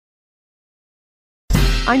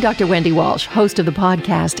I'm Dr. Wendy Walsh, host of the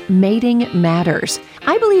podcast Mating Matters.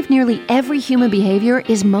 I believe nearly every human behavior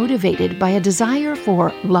is motivated by a desire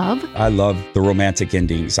for love. I love the romantic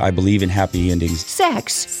endings. I believe in happy endings.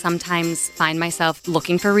 Sex. Sometimes find myself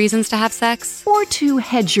looking for reasons to have sex. Or to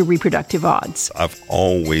hedge your reproductive odds. I've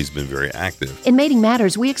always been very active. In Mating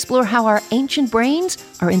Matters, we explore how our ancient brains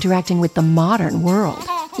are interacting with the modern world.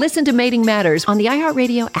 Listen to Mating Matters on the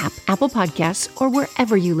iHeartRadio app, Apple Podcasts, or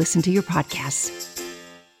wherever you listen to your podcasts.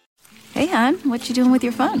 Hey, hon, what you doing with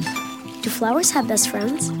your phone? Do flowers have best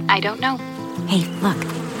friends? I don't know. Hey, look.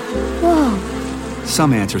 Whoa.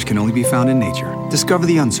 Some answers can only be found in nature. Discover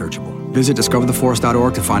the unsearchable. Visit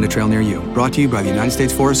discovertheforest.org to find a trail near you. Brought to you by the United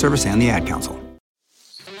States Forest Service and the Ad Council.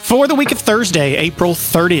 For the week of Thursday, April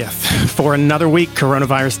 30th, for another week,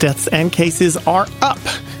 coronavirus deaths and cases are up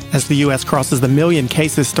as the U.S. crosses the million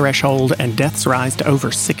cases threshold and deaths rise to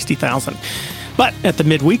over 60,000. But at the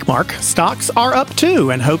midweek mark, stocks are up too,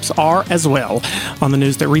 and hopes are as well, on the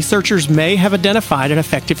news that researchers may have identified an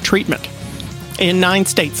effective treatment. In 9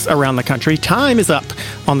 states around the country, time is up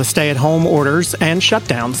on the stay-at-home orders and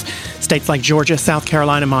shutdowns. States like Georgia, South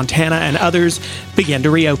Carolina, Montana, and others begin to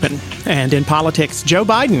reopen. And in politics, Joe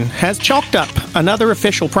Biden has chalked up another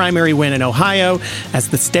official primary win in Ohio as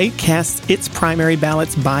the state casts its primary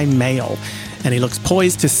ballots by mail. And he looks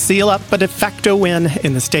poised to seal up a de facto win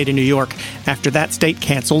in the state of New York after that state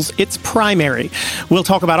cancels its primary. We'll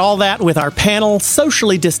talk about all that with our panel,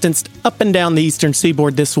 socially distanced up and down the eastern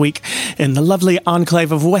seaboard this week in the lovely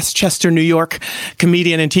enclave of Westchester, New York.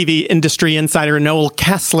 Comedian and TV industry insider Noel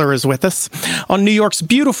Casler is with us. On New York's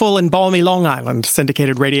beautiful and balmy Long Island,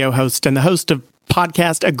 syndicated radio host and the host of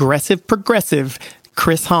podcast Aggressive Progressive,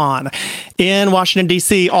 Chris Hahn. In Washington,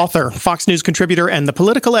 D.C., author, Fox News contributor, and the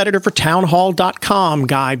political editor for townhall.com,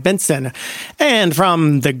 Guy Benson. And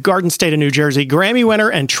from the Garden State of New Jersey, Grammy winner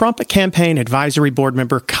and Trump campaign advisory board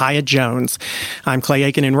member, Kaya Jones. I'm Clay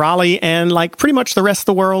Aiken in Raleigh, and like pretty much the rest of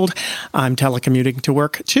the world, I'm telecommuting to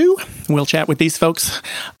work too. We'll chat with these folks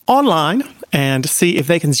online and see if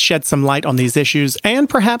they can shed some light on these issues and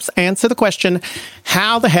perhaps answer the question,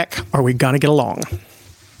 how the heck are we going to get along?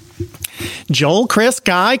 Joel, Chris,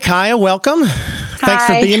 Guy, Kaya, welcome. Thanks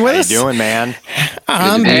for being with us. How you doing, man?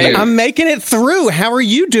 I'm making it through. How are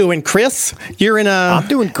you doing, Chris? I'm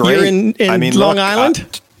doing great. You're in Long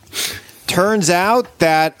Island? Turns out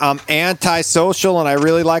that I'm antisocial and I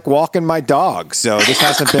really like walking my dog. So this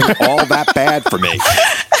hasn't been all that bad for me.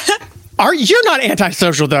 You're not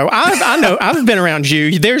antisocial, though. I know. I've been around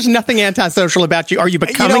you. There's nothing antisocial about you. Are you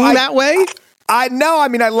becoming that way? I know. I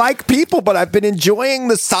mean, I like people, but I've been enjoying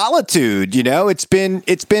the solitude. You know, it's been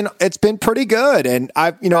pretty good, and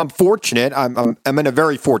I'm fortunate. I'm in a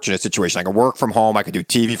very fortunate situation. I can work from home. I can do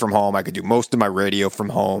TV from home. I can do most of my radio from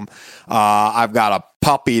home. I've got a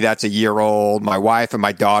puppy that's a year old. My wife and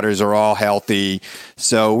my daughters are all healthy,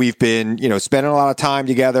 so we've been spending a lot of time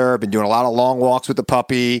together. I've been doing a lot of long walks with the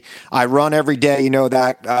puppy. I run every day. You know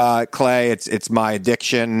that, Clay. It's my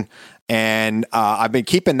addiction. And I've been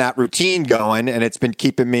keeping that routine going, and it's been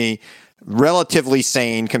keeping me relatively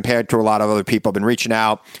sane compared to a lot of other people. I've been reaching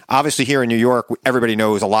out. Obviously, here in New York, everybody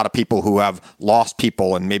knows a lot of people who have lost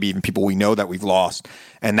people, and maybe even people we know that we've lost.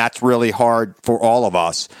 And that's really hard for all of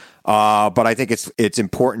us. But I think it's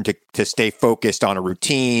important to stay focused on a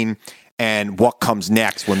routine and what comes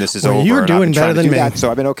next when this is over. You're doing better than me.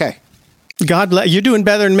 So I've been okay. God bless. You're doing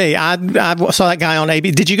better than me. I saw that guy on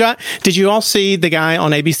ABC. Did you all see the guy on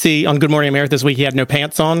ABC on Good Morning America this week? He had no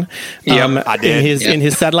pants on. I did. In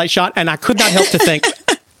his satellite shot, and I could not help to think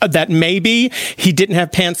that maybe he didn't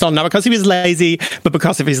have pants on, not because he was lazy, but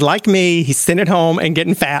because if he's like me, he's sitting at home and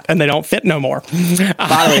getting fat, and they don't fit no more. By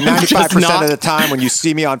the way, 95% of the time when you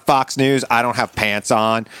see me on Fox News, I don't have pants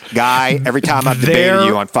on. Guy, every time I've debated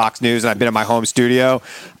you on Fox News and I've been in my home studio,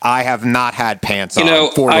 I have not had pants on.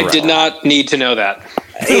 I did not need to know that.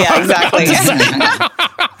 Yeah, exactly.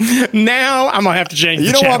 Now I'm going to have to change You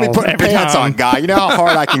the don't want me putting pants time. on, Guy. You know how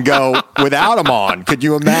hard I can go without them on. Could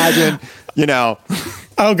you imagine,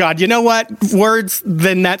 Oh, God. You know what? Words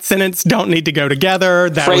in that sentence don't need to go together.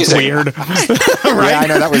 That was weird. Right? Yeah, I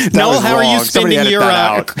know. That was Noel, was how wrong. are you spending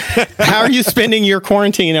how are you spending your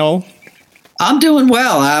quarantine, Noel? I'm doing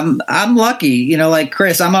well. I'm lucky. Like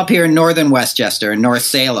Chris, I'm up here in northern Westchester in North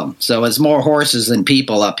Salem. So it's more horses than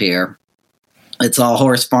people up here. It's all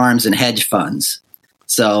horse farms and hedge funds.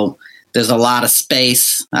 So there's a lot of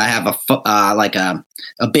space. I have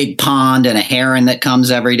a big pond and a heron that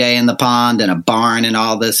comes every day in the pond and a barn and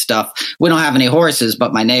all this stuff. We don't have any horses,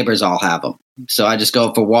 but my neighbors all have them. So I just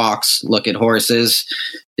go for walks, look at horses,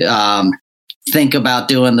 think about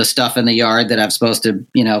doing the stuff in the yard that I'm supposed to,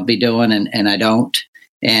 be doing and I don't.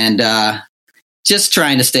 And just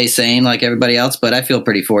trying to stay sane like everybody else, but I feel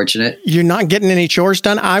pretty fortunate. You're not getting any chores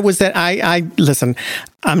done? Listen,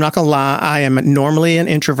 I'm not going to lie. I am normally an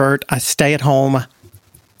introvert. I stay at home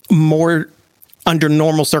more under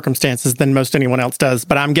normal circumstances than most anyone else does,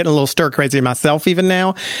 but I'm getting a little stir crazy myself even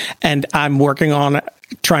now. And I'm working on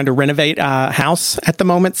trying to renovate a house at the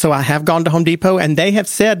moment. So I have gone to Home Depot, and they have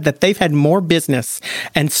said that they've had more business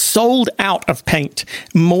and sold out of paint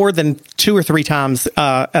more than 2 or 3 times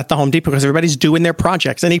at the Home Depot because everybody's doing their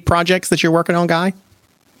projects. Any projects that you're working on, Guy?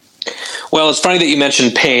 Well, it's funny that you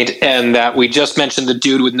mentioned paint and that we just mentioned the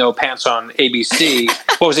dude with no pants on ABC.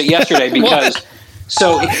 What was it, yesterday? Because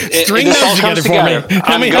so string those together for me.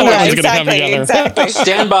 How many ones are going to come together? Exactly.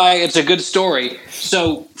 Stand by. It's a good story.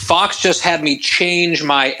 So Fox just had me change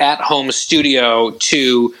my at-home studio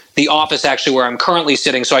to the office, actually, where I'm currently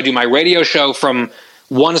sitting. So I do my radio show from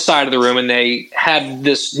one side of the room, and they had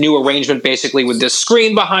this new arrangement basically with this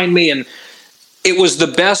screen behind me, and it was the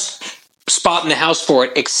best spot in the house for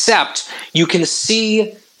it, except you can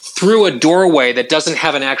see through a doorway that doesn't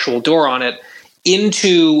have an actual door on it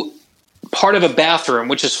into part of a bathroom,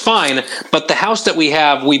 which is fine. But the house that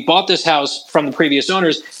we bought this house from the previous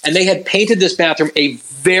owners, and they had painted this bathroom a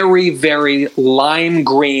very, very lime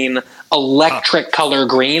green, electric color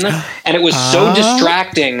green. And it was so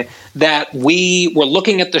distracting that we were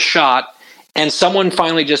looking at the shot, and someone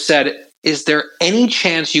finally just said, is there any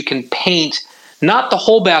chance you can paint not the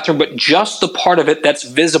whole bathroom, but just the part of it that's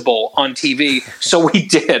visible on TV? So we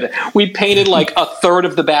did. We painted like a third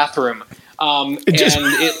of the bathroom. And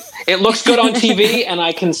it looks good on TV, and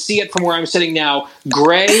I can see it from where I'm sitting now.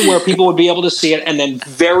 Gray, where people would be able to see it, and then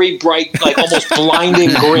very bright, like almost blinding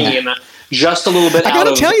green, just a little bit out of eyesight. I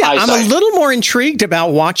got to tell you, I'm a little more intrigued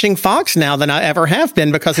about watching Fox now than I ever have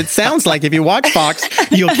been, because it sounds like if you watch Fox,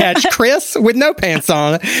 you'll catch Chris with no pants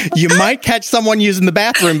on. You might catch someone using the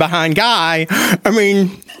bathroom behind Guy. I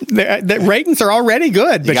mean, the ratings are already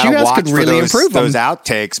good, but you guys could really improve them. Those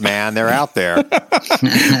outtakes, man, they're out there.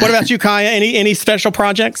 What about you, Kaya? Any special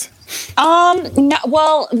projects? No,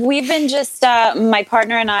 well, we've been just, my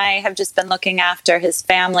partner and I have just been looking after his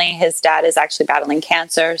family. His dad is actually battling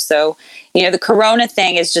cancer. So, the corona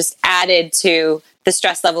thing is just added to the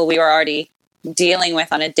stress level we were already dealing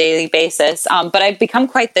with on a daily basis. But I've become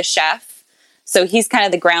quite the chef. So he's kind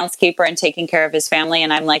of the groundskeeper and taking care of his family.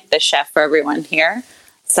 And I'm like the chef for everyone here.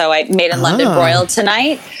 So I made a London broil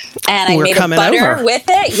tonight, and I made a butter with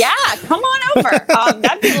it. Yeah, come on over.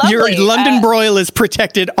 That'd be lovely. Your London broil is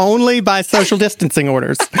protected only by social distancing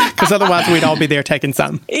orders, because otherwise we'd all be there taking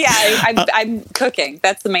some. Yeah, I'm cooking.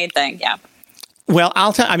 That's the main thing. Yeah. Well,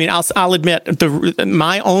 I'll admit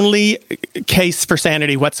my only case for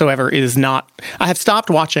sanity whatsoever is not. I have stopped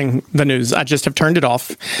watching the news. I just have turned it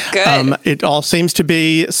off. Good. It all seems to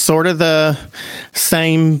be sort of the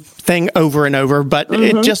same thing over and over, but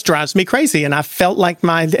it just drives me crazy. And I felt like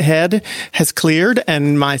my head has cleared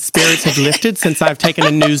and my spirits have lifted since I've taken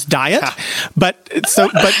a news diet. But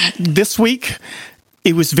this week,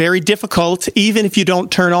 it was very difficult, even if you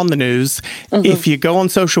don't turn on the news. If you go on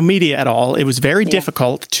social media at all, it was very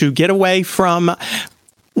difficult to get away from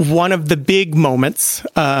one of the big moments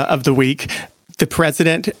of the week. The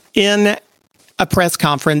president in a press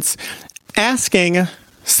conference asking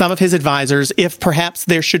some of his advisors if perhaps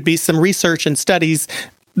there should be some research and studies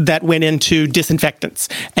that went into disinfectants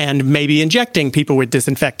and maybe injecting people with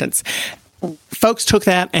disinfectants. Folks took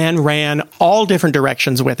that and ran all different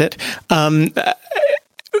directions with it.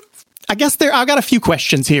 I guess I've got a few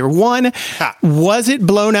questions here. One, was it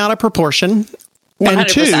blown out of proportion? 100%. And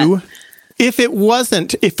two, if it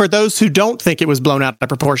wasn't, if for those who don't think it was blown out of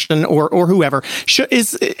proportion or whoever,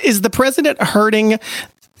 is the president hurting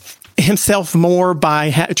himself more by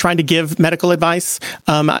trying to give medical advice?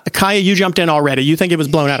 Kaya, you jumped in already. You think it was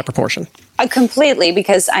blown out of proportion? Completely,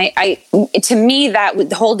 because to me,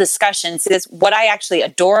 the whole discussion, what I actually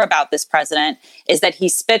adore about this president is that he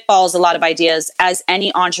spitballs a lot of ideas, as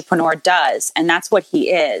any entrepreneur does. And that's what he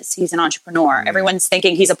is. He's an entrepreneur. Everyone's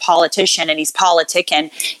thinking he's a politician and he's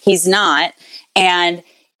politicking. He's not. And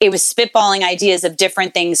it was spitballing ideas of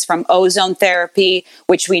different things, from ozone therapy,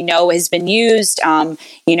 which we know has been used,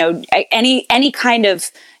 any kind of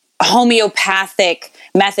homeopathic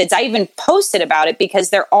methods. I even posted about it because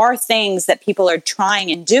there are things that people are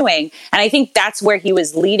trying and doing. And I think that's where he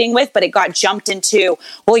was leading with, but it got jumped into,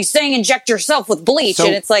 well, he's saying inject yourself with bleach.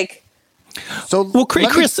 And it's like, so well, Chris,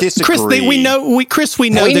 we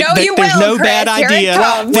know that there's no bad idea.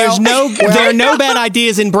 There are no bad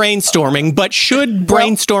ideas in brainstorming, but should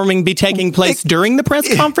brainstorming be taking place during the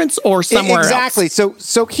press conference or somewhere else? Exactly.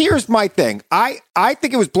 So here's my thing. I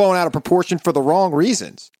think it was blown out of proportion for the wrong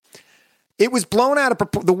reasons. It was blown out of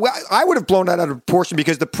proportion. I would have blown it out of proportion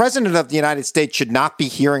because the president of the United States should not be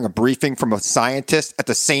hearing a briefing from a scientist at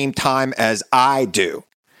the same time as I do.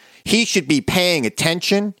 He should be paying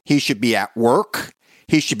attention. He should be at work.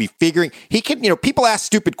 He should be figuring. He can, people ask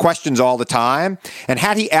stupid questions all the time. And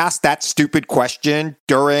had he asked that stupid question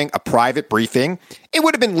during a private briefing, it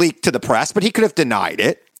would have been leaked to the press, but he could have denied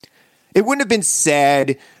it. It wouldn't have been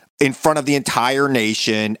said in front of the entire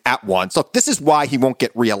nation at once. Look, this is why he won't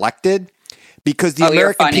get reelected. Because the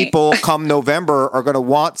American people come November are going to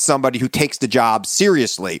want somebody who takes the job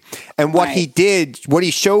seriously. And what he did, what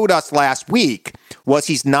he showed us last week was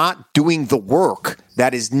he's not doing the work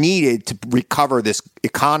that is needed to recover this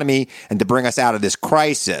economy and to bring us out of this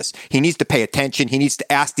crisis. He needs to pay attention. He needs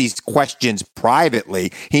to ask these questions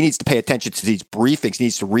privately. He needs to pay attention to these briefings. He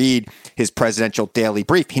needs to read his presidential daily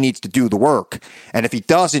brief. He needs to do the work. And if he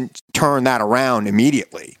doesn't turn that around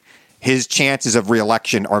immediately, his chances of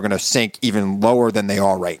reelection are going to sink even lower than they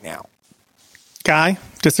are right now. Guy,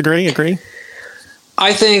 disagree, agree?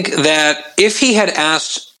 I think that if he had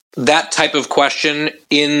asked that type of question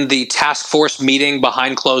in the task force meeting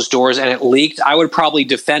behind closed doors and it leaked, I would probably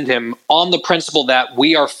defend him on the principle that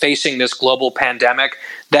we are facing this global pandemic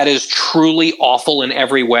that is truly awful in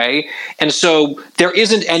every way. And so there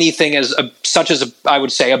isn't anything such as I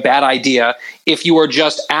would say, a bad idea if you are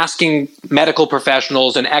just asking medical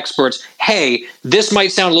professionals and experts, hey, this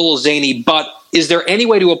might sound a little zany, but is there any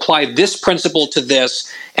way to apply this principle to this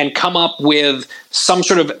and come up with some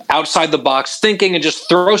sort of outside the box thinking and just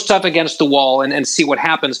throw stuff against the wall and see what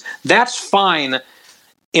happens? That's fine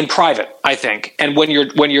in private, I think. And when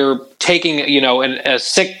you're taking, a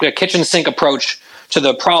kitchen sink approach to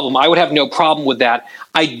the problem, I would have no problem with that.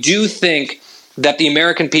 I do think that the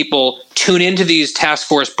American people tune into these task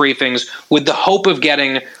force briefings with the hope of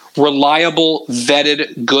getting reliable,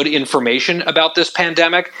 vetted, good information about this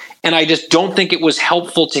pandemic. And I just don't think it was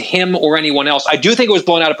helpful to him or anyone else. I do think it was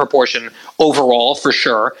blown out of proportion overall, for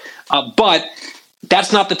sure. But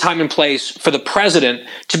that's not the time and place for the president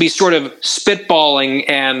to be sort of spitballing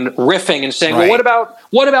and riffing and saying, well,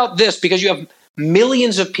 what about this? Because you have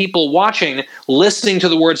millions of people watching, listening to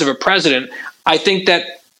the words of a president. I think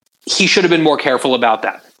that he should have been more careful about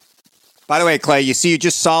that. By the way, Clay, you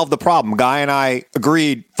just solved the problem. Guy and I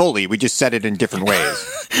agreed fully. We just said it in different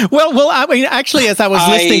ways. Well, I mean, actually, as I was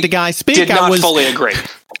listening to Guy speak, I was fully agree.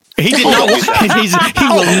 He did not. He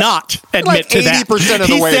will not admit to that. 80% of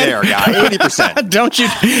the way there, Guy. 80%. Don't you?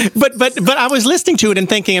 But I was listening to it and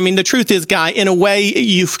thinking. I mean, the truth is, Guy, in a way,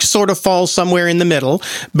 you sort of fall somewhere in the middle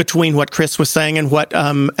between what Chris was saying and what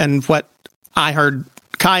I heard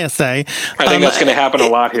Kaya say. I think that's going to happen a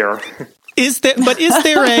lot here. Is there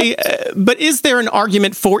an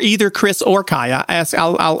argument for either Chris or Kaya?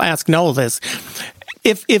 I'll ask Noel this.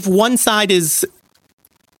 If one side is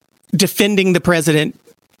defending the president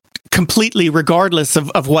completely regardless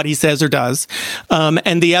of what he says or does,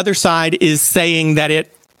 and the other side is saying that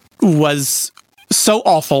it was so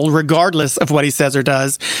awful regardless of what he says or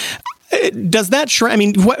does that I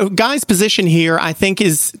mean, Guy's position here, I think,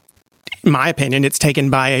 is, in my opinion, it's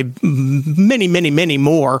taken by many, many, many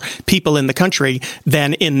more people in the country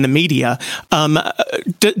than in the media.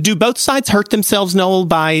 Do both sides hurt themselves, Noel,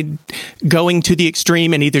 by going to the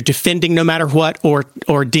extreme and either defending no matter what or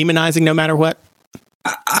demonizing no matter what?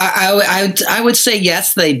 I would say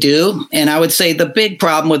yes, they do. And I would say the big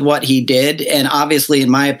problem with what he did, and obviously in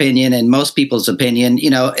my opinion and most people's opinion,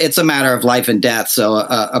 it's a matter of life and death. So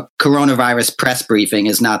a coronavirus press briefing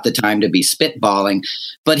is not the time to be spitballing.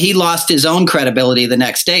 But he lost his own credibility the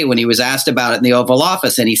next day when he was asked about it in the Oval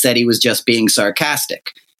Office, and he said he was just being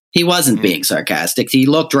sarcastic. He wasn't being sarcastic. He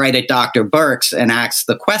looked right at Dr. Birx and asked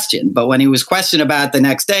the question. But when he was questioned about it the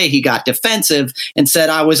next day, he got defensive and said,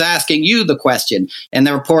 I was asking you the question. And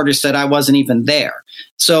the reporter said, I wasn't even there.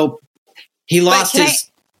 So he lost his...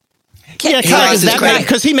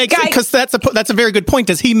 Because that's a very good point.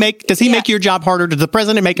 Does he make your job harder? Does the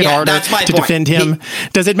president make it harder to defend him?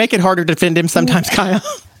 Does it make it harder to defend him sometimes, Kaya?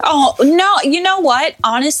 Oh, no. You know what?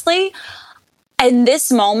 Honestly, in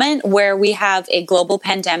this moment where we have a global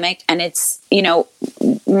pandemic and it's,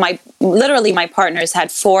 my partner's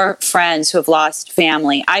had 4 friends who have lost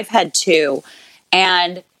family. I've had 2.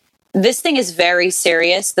 And this thing is very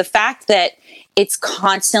serious. The fact that it's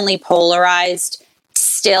constantly polarized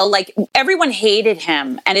still, like, everyone hated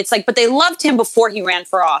him. And it's like, but they loved him before he ran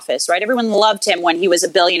for office, right? Everyone loved him when he was a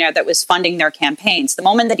billionaire that was funding their campaigns. The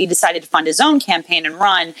moment that he decided to fund his own campaign and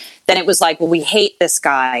run, then it was like, well, we hate this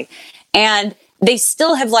guy. And they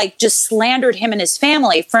still have just slandered him and his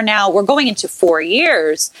family for now. We're going into 4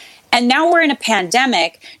 years. And now we're in a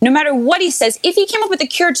pandemic. No matter what he says, if he came up with a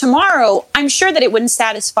cure tomorrow, I'm sure that it wouldn't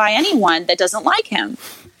satisfy anyone that doesn't like him.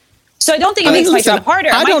 So I don't think it makes my job harder.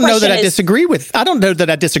 I don't know that I disagree with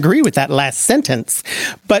that last sentence,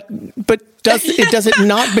 but does it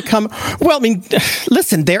not become? Well, I mean,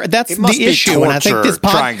 listen, that's the issue, and I think this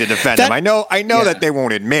trying to defend him. I know that they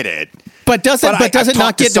won't admit it, but does it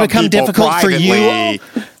not get to become difficult for you?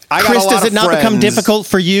 Chris, does it not become difficult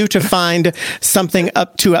for you to find something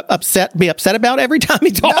be upset about every time he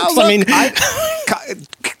talks? No, look,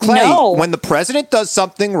 Clay, when the president does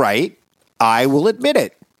something right, I will admit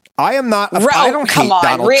it. I am not. I don't hate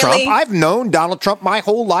Donald Trump. I've known Donald Trump my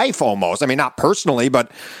whole life almost. I mean, not personally,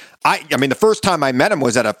 but I mean, the first time I met him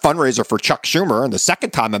was at a fundraiser for Chuck Schumer, and the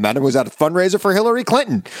second time I met him was at a fundraiser for Hillary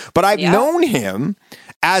Clinton. But I've known him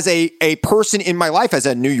as a person in my life, as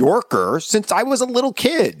a New Yorker, since I was a little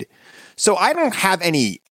kid. So I don't have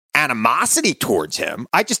any animosity towards him.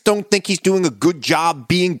 I just don't think he's doing a good job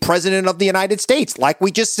being president of the United States. Like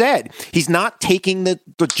we just said, he's not taking the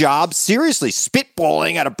job seriously,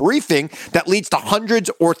 spitballing at a briefing that leads to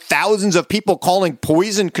hundreds or thousands of people calling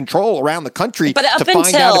poison control around the country to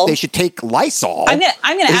find out if they should take Lysol. I'm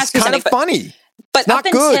going to ask you something. It's kind of funny. But not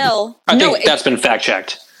good. I think that's been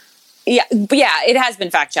fact-checked. Yeah, it has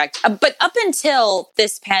been fact-checked. But up until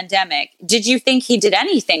this pandemic, did you think he did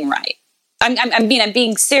anything right? I'm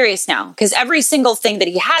being serious now, because every single thing that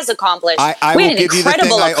he has accomplished, I we will had an give you the thing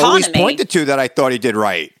incredible I always economy. pointed to that I thought he did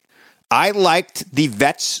right. I liked the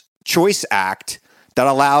Vets Choice Act that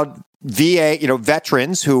allowed VA,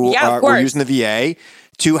 veterans who were using the VA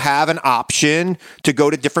to have an option to go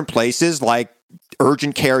to different places like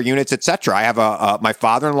urgent care units, etc. I have my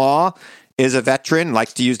father-in-law is a veteran,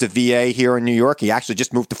 likes to use the VA here in New York. He actually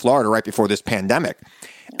just moved to Florida right before this pandemic,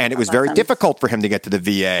 and it was very difficult for him to get to the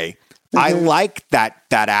VA. Mm-hmm. I like that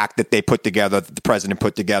act that they put together, that the president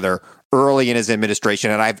put together early in his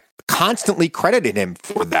administration, and I've constantly credited him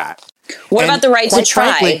for that. What about the right to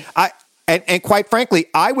try? And quite frankly,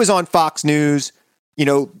 I was on Fox News,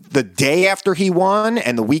 the day after he won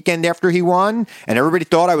and the weekend after he won, and everybody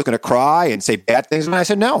thought I was going to cry and say bad things. And I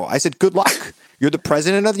said, no. I said, good luck. You're the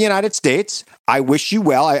president of the United States. I wish you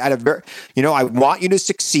well. I want you to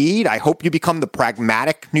succeed. I hope you become the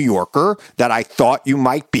pragmatic New Yorker that I thought you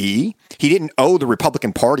might be. He didn't owe the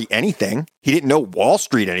Republican Party anything. He didn't owe Wall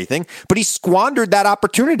Street anything, but he squandered that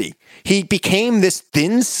opportunity. He became this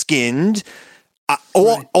thin-skinned,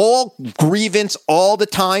 all grievance all the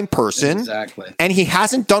time person. Exactly. And he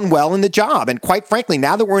hasn't done well in the job. And quite frankly,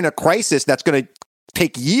 now that we're in a crisis that's going to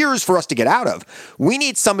take years for us to get out of, we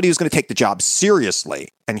need somebody who's going to take the job seriously.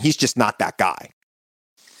 And he's just not that guy.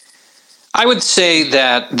 I would say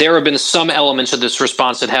that there have been some elements of this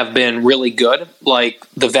response that have been really good, like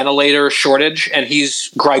the ventilator shortage, and he's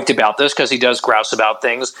griped about this because he does grouse about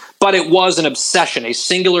things, but it was an obsession, a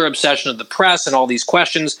singular obsession of the press and all these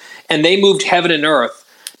questions, and they moved heaven and earth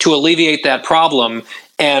to alleviate that problem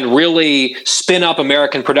and really spin up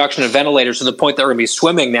American production of ventilators to the point that we're going to be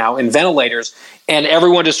swimming now in ventilators, and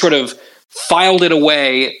everyone just sort of filed it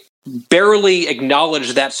away, barely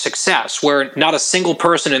acknowledged that success, where not a single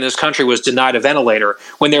person in this country was denied a ventilator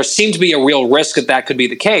when there seemed to be a real risk that could be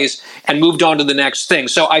the case, and moved on to the next thing.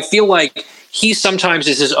 So I feel like he sometimes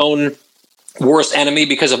is his own worst enemy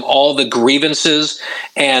because of all the grievances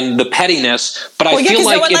and the pettiness. But I feel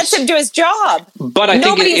like no one lets him do his job. But I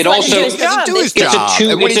think it also doesn't do his job.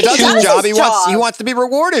 And when he does his job, he wants to be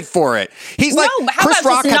rewarded for it. He's like, Chris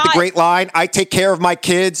Rock had the great line, I take care of my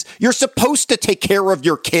kids. You're supposed to take care of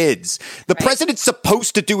your kids. The president's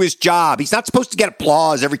supposed to do his job. He's not supposed to get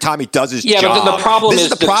applause every time he does his job. But the problem is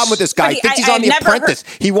the problem with this guy. He thinks he's on The Apprentice.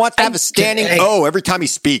 He wants to have a standing O every time he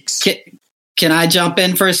speaks. Can I jump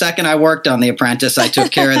in for a second? I worked on The Apprentice. I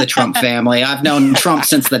took care of the Trump family. I've known Trump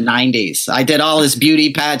since the 90s. I did all his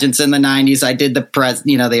beauty pageants in the 90s. I did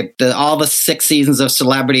all the 6 seasons of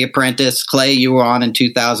Celebrity Apprentice. Clay, you were on in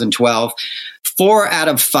 2012. 4 out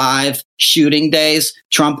of 5 shooting days,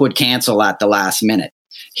 Trump would cancel at the last minute.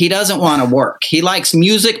 He doesn't want to work. He likes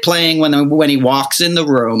music playing when he walks in the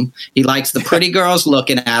room. He likes the pretty girls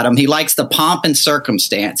looking at him. He likes the pomp and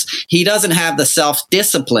circumstance. He doesn't have the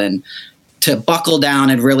self-discipline to buckle down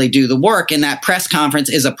and really do the work. And that press conference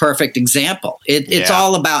is a perfect example. It's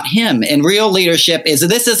all about him. And real leadership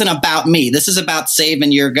this isn't about me. This is about saving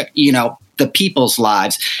the people's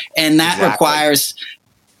lives. And that requires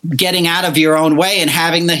getting out of your own way and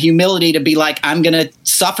having the humility to be like, I'm going to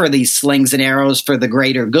suffer these slings and arrows for the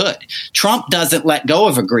greater good. Trump doesn't let go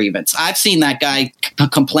of a grievance. I've seen that guy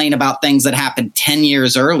complain about things that happened 10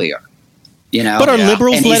 years earlier. You know, but are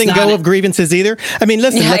liberals And he's letting not- go of grievances either? I mean,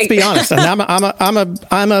 listen, let's be honest. And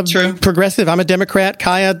I'm a progressive. I'm a Democrat.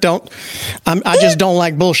 Kaya, I just don't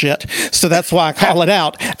like bullshit. So that's why I call it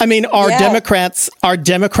out. I mean, are Democrats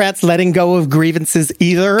letting go of grievances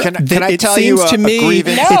either? Can I tell you a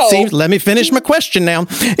grievance? It seems. Let me finish my question now.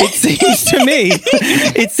 It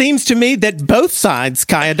seems to me that both sides,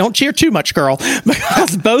 Kaya, don't cheer too much, girl,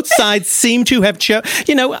 because both sides seem to have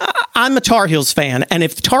I'm a Tar Heels fan, and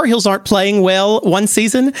if the Tar Heels aren't playing well one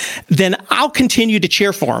season, then I'll continue to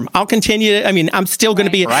cheer for them. I'm still going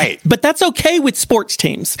to be right. But that's okay with sports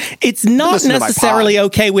teams. It's not necessarily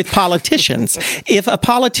okay with politicians.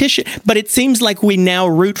 But it seems like we now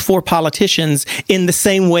root for politicians in the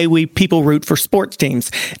same way people root for sports teams,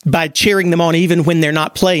 by cheering them on even when they're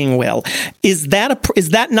not playing well. Is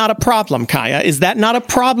that not a problem, Kaya? Is that not a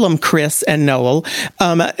problem, Chris and Noel?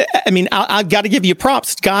 I've got to give you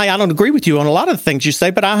props. Guy, I don't agree with you on a lot of the things you say,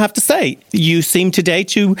 but I have to say, you seem today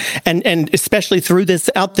to, and especially through this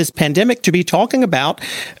pandemic, to be talking about,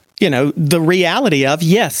 the reality of,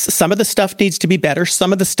 yes, some of the stuff needs to be better.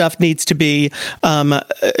 Some of the stuff needs to be,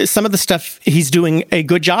 some of the stuff he's doing a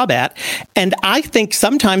good job at. And I think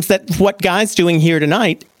sometimes that what Guy's doing here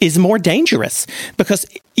tonight is more dangerous because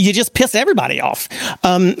you just piss everybody off.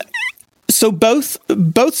 So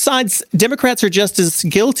both sides, Democrats are just as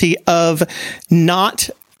guilty of not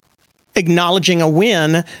acknowledging a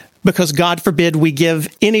win, because God forbid we give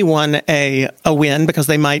anyone a win because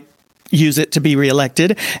they might use it to be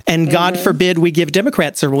reelected, and God forbid we give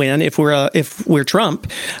Democrats a win if we're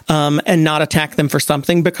Trump, and not attack them for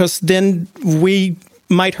something, because then we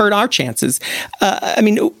might hurt our chances.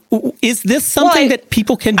 Is this something that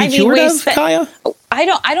people can be cured of, Kaya? I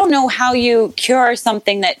don't know how you cure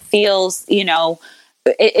something that feels,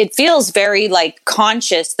 it feels very like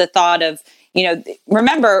conscious. The thought of,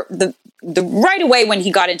 remember the right away when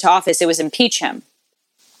he got into office, it was impeach him.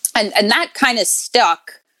 And that kind of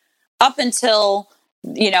stuck up until,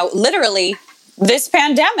 literally this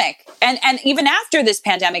pandemic. And even after this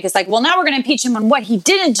pandemic, it's like, well, now we're going to impeach him on what he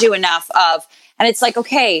didn't do enough of. And it's like,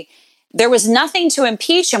 okay, there was nothing to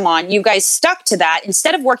impeach him on. You guys stuck to that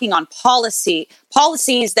instead of working on policies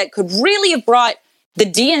that could really have brought the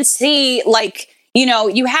DNC,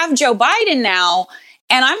 you have Joe Biden now.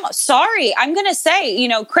 And I'm sorry, I'm going to say,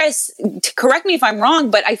 Chris, correct me if I'm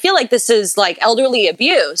wrong, but I feel like this is like elderly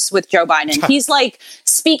abuse with Joe Biden. He's like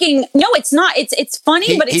speaking. No, it's not. It's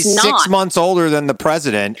funny, but it's not. He's 6 months older than the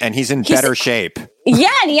president, and he's in better shape.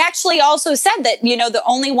 Yeah, and he actually also said that, the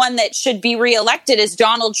only one that should be reelected is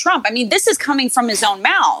Donald Trump. I mean, this is coming from his own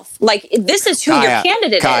mouth. Like, this is who your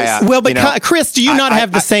candidate is. Well, but Chris, do you not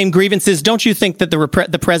have the same grievances? Don't you think that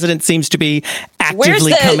the president seems to be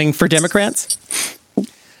actively coming for Democrats?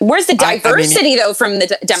 Where's the diversity, though, from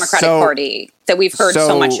the Democratic Party that we've heard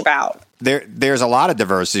so much about? There's a lot of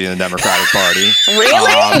diversity in the Democratic Party.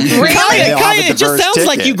 Really? Really? Kaya, it just sounds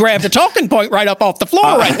like you grabbed a talking point right up off the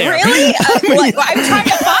floor right there. Really? I'm trying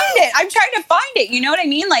to find it. You know what I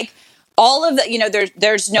mean? Like, all of the,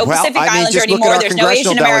 there's no Pacific Islander anymore. There's no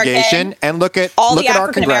Asian American. And look at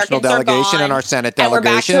our congressional delegation and our Senate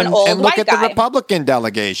delegation, and look at the Republican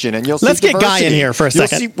delegation, and you'll see. Let's get Guy in here for a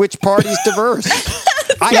second. You'll see which party's diverse.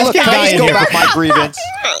 Can I go about my grievance?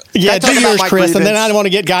 Yeah, do yours, Chris, and then I want to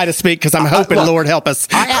get Guy to speak because I'm hoping, Lord help us.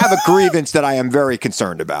 I have a grievance that I am very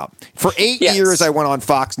concerned about. For 8 years, I went on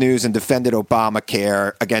Fox News and defended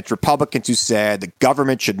Obamacare against Republicans who said the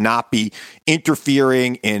government should not be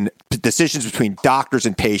interfering in decisions between doctors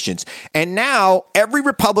and patients. And now every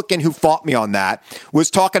Republican who fought me on that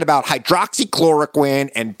was talking about hydroxychloroquine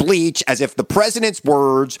and bleach as if the president's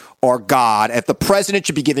words are God, if the president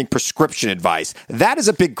should be giving prescription advice. That is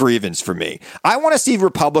a big grievance for me. I want to see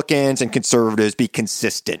Republicans and conservatives be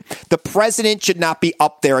consistent. The president should not be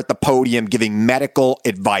up there at the podium giving medical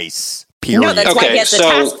advice, period. No, that's why he has the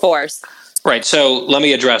task force. Right. So let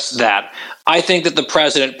me address that. I think that the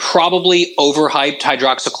president probably overhyped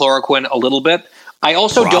hydroxychloroquine a little bit. I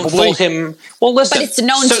also don't fault him. Well, listen. But it's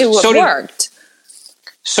known to have worked.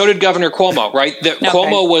 So did Governor Cuomo, right?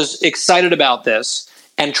 Cuomo was excited about this,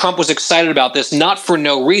 and Trump was excited about this, not for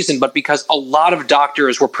no reason, but because a lot of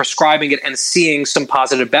doctors were prescribing it and seeing some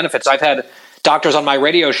positive benefits. I've had doctors on my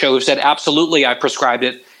radio show who said, absolutely, I prescribed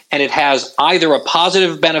it, and it has either a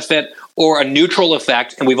positive benefit or a neutral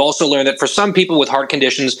effect. And we've also learned that for some people with heart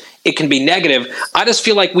conditions, it can be negative. I just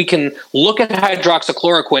feel like we can look at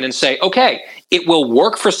hydroxychloroquine and say, okay, it will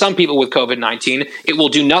work for some people with COVID-19. It will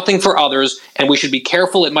do nothing for others. And we should be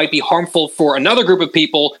careful. It might be harmful for another group of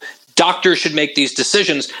people. Doctors should make these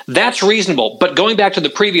decisions. That's reasonable. But going back to the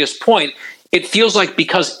previous point, it feels like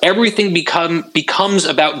because everything becomes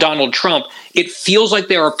about Donald Trump, it feels like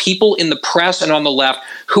there are people in the press and on the left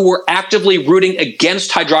who were actively rooting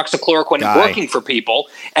against hydroxychloroquine working for people.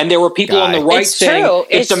 And there were people on the right saying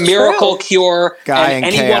it's a miracle cure. And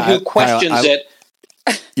anyone who questions it.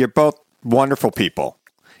 You're both wonderful people.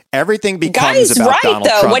 Everything becomes Guy's about right, Donald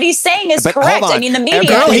though. Trump. What he's saying is correct. I mean, the media.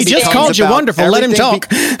 Girl, he just called you wonderful. Let him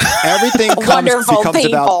talk. Everything becomes people.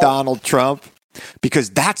 about Donald Trump because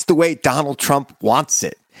that's the way Donald Trump wants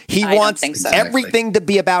it. He wants everything to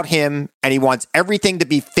be about him, and he wants everything to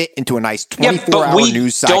be fit into a nice 24-hour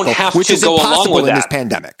news cycle, which is impossible in this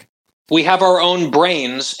pandemic. We have our own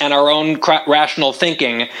brains and our own rational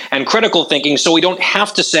thinking and critical thinking, so we don't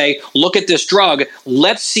have to say, look at this drug.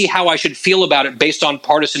 Let's see how I should feel about it based on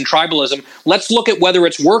partisan tribalism. Let's look at whether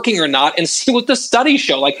it's working or not and see what the studies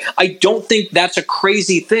show. Like, I don't think that's a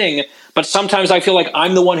crazy thing, but sometimes I feel like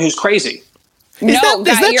I'm the one who's crazy. Is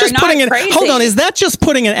that just putting crazy. Hold on, is that just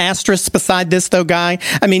putting an asterisk beside this, though, Guy?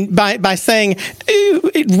 I mean, by saying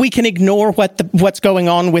we can ignore what's going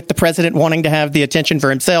on with the president wanting to have the attention for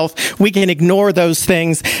himself, we can ignore those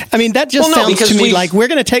things. I mean, that just sounds to me like we're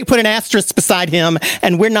going to put an asterisk beside him,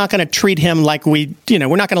 and we're not going to treat him like we're not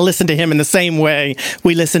going to listen to him in the same way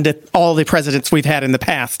we listen to all the presidents we've had in the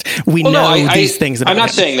past. We know these things about him. I'm not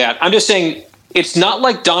saying that. I'm just saying it's not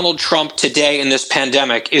like Donald Trump today in this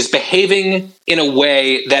pandemic is behaving in a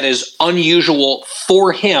way that is unusual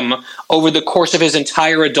for him over the course of his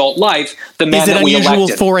entire adult life. The man that we elected. Is it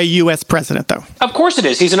unusual for a U.S. president, though? Of course it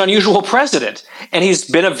is. He's an unusual president, and he's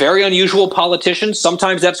been a very unusual politician.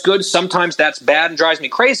 Sometimes that's good. Sometimes that's bad and drives me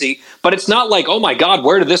crazy. But it's not like, oh, my God,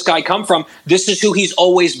 where did this guy come from? This is who he's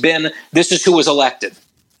always been. This is who was elected.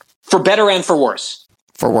 For better and for worse.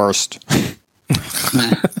 For worst.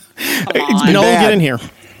 Noel, get in here.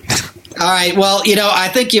 All right. Well, I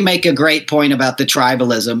think you make a great point about the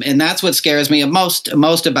tribalism, and that's what scares me most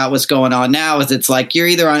about what's going on now. Is it's like you're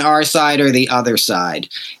either on our side or the other side,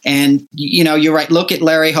 and you're right. Look at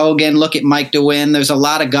Larry Hogan. Look at Mike DeWine. There's a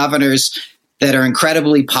lot of governors that are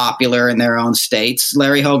incredibly popular in their own states.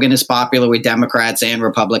 Larry Hogan is popular with Democrats and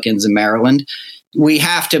Republicans in Maryland. We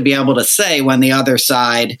have to be able to say when the other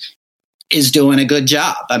side is doing a good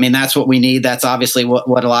job. I mean, that's what we need. That's obviously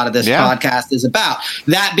what a lot of this podcast is about.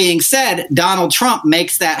 That being said, Donald Trump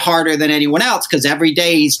makes that harder than anyone else because every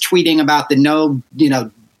day he's tweeting about the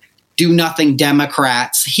do nothing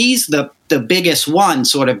Democrats. He's the biggest one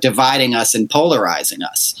sort of dividing us and polarizing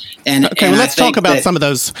us. And let's talk about some of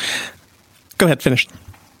those. Go ahead, finish.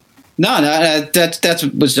 No,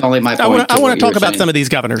 that was only my point. I want to talk about some of these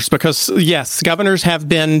governors because, yes, governors have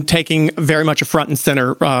been taking very much a front and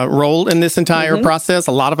center role in this entire process.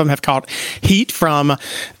 A lot of them have caught heat from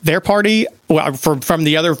their party, from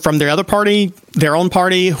their other party, their own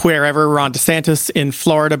party, wherever. Ron DeSantis in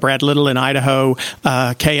Florida, Brad Little in Idaho,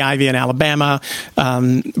 Kay Ivey in Alabama,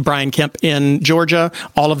 Brian Kemp in Georgia.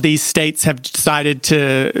 All of these states have decided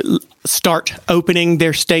to start opening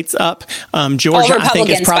their states up. Georgia, I think,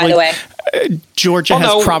 is probably. By the way. Georgia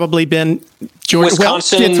has probably been.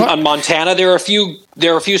 Wisconsin, Montana. There are a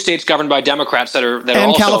few states governed by Democrats that are and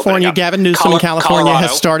also California. Gavin Newsom in California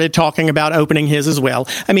has started talking about opening his as well.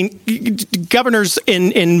 I mean, governors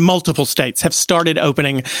in multiple states have started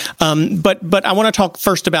opening. But I want to talk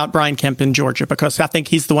first about Brian Kemp in Georgia because I think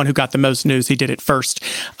he's the one who got the most news. He did it first.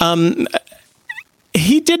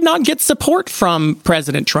 He did not get support from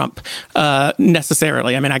President Trump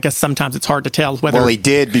necessarily. I mean, I guess sometimes it's hard to tell whether. Well, he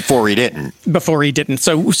did before he didn't.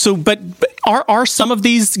 But are some of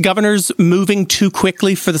these governors moving too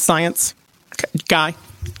quickly for the science, Guy?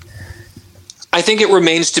 I think it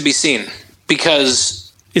remains to be seen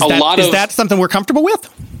because is that something we're comfortable with?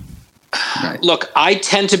 Look, I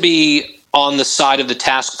tend to be on the side of the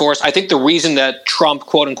task force. I think the reason that Trump,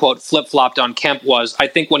 quote unquote, flip-flopped on Kemp was, I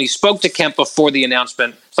think when he spoke to Kemp before the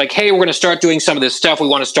announcement, it's like, hey, we're going to start doing some of this stuff. We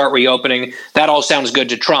want to start reopening. That all sounds good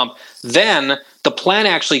to Trump. Then the plan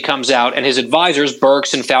actually comes out and his advisors,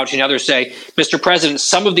 Birx and Fauci and others say, Mr. President,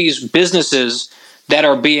 some of these businesses that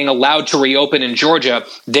are being allowed to reopen in Georgia,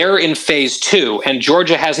 they're in phase 2 and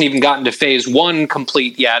Georgia hasn't even gotten to phase 1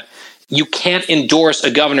 complete yet. You can't endorse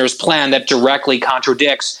a governor's plan that directly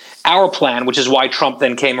contradicts our plan, which is why Trump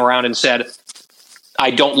then came around and said,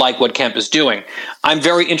 I don't like what Kemp is doing. I'm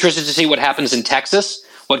very interested to see what happens in Texas,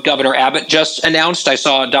 what Governor Abbott just announced. I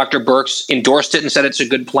saw Dr. Birx endorsed it and said it's a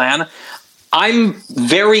good plan. I'm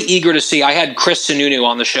very eager to see. I had Chris Sununu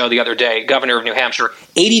on the show the other day, governor of New Hampshire,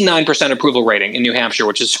 89% approval rating in New Hampshire,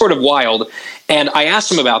 which is sort of wild. And I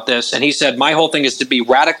asked him about this, and he said, my whole thing is to be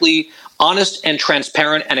radically honest and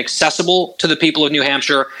transparent and accessible to the people of New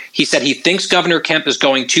Hampshire. He said he thinks Governor Kemp is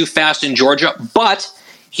going too fast in Georgia, but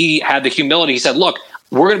he had the humility. He said, look,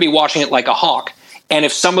 we're going to be watching it like a hawk. And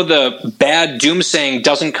if some of the bad doomsaying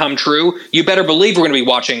doesn't come true, you better believe we're going to be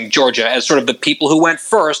watching Georgia as sort of the people who went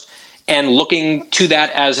first and looking to that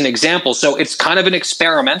as an example. So it's kind of an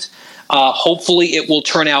experiment. Hopefully it will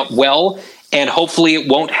turn out well, and hopefully it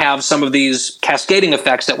won't have some of these cascading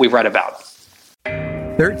effects that we've read about.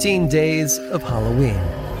 13 Days of Halloween.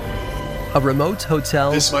 A remote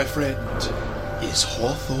hotel. This, my friend, is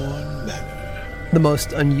Hawthorne Manor. The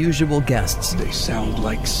most unusual guests. They sound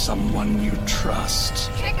like someone you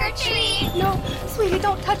trust. Trick or treat! No, sweetie,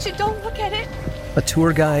 don't touch it. Don't look at it. A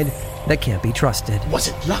tour guide that can't be trusted. Was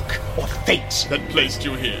it luck or fate that placed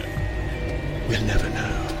you here? We'll never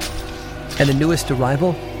know. And the newest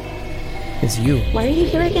arrival is you. Why are you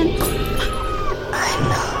here again?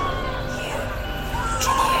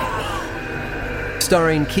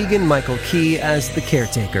 Starring Keegan-Michael Key as the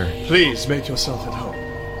caretaker. Please make yourself at home.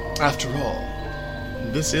 After all,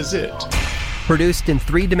 this is it. Produced in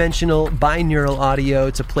three-dimensional binaural audio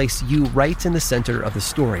to place you right in the center of the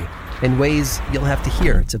story in ways you'll have to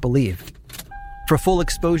hear to believe. For full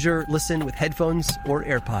exposure, listen with headphones or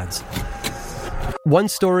AirPods. One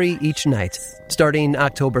story each night, starting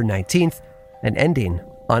October 19th and ending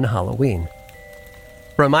on Halloween.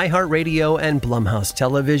 From iHeartRadio and Blumhouse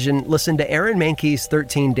Television, listen to Aaron Mahnke's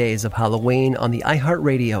 13 Days of Halloween on the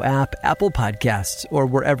iHeartRadio app, Apple Podcasts, or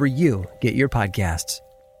wherever you get your podcasts.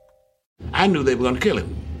 I knew they were going to kill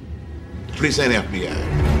him. Police ain't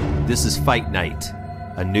FBI. This is Fight Night,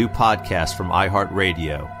 a new podcast from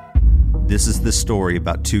iHeartRadio. This is the story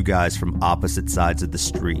about two guys from opposite sides of the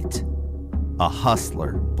street. A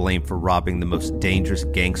hustler blamed for robbing the most dangerous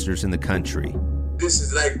gangsters in the country. This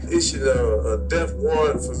is like issuing a death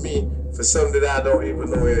warrant for me for something that I don't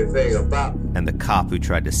even know anything about. And the cop who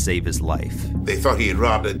tried to save his life. They thought he had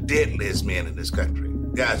robbed the deadliest man in this country.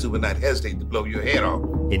 Guys who would not hesitate to blow your head off.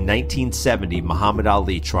 In 1970, Muhammad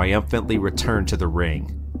Ali triumphantly returned to the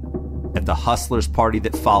ring. At the Hustlers party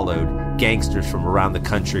that followed, gangsters from around the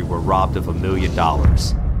country were robbed of $1 million.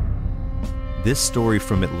 This story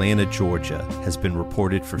from Atlanta, Georgia, has been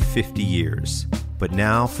reported for 50 years. But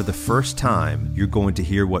now, for the first time, you're going to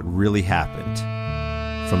hear what really happened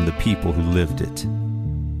from the people who lived it.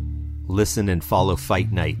 Listen and follow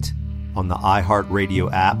Fight Night on the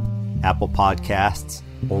iHeartRadio app, Apple Podcasts,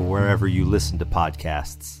 or wherever you listen to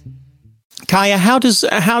podcasts. Kaya, how does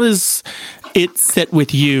it sit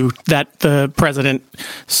with you that the president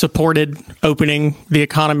supported opening the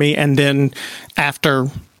economy, and then after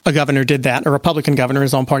a governor did that, a Republican governor,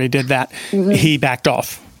 his own party did that, he backed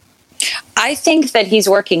off? I think that he's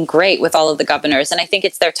working great with all of the governors, and I think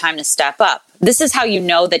it's their time to step up. This is how you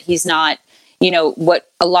know that he's not,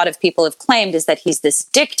 what a lot of people have claimed is that he's this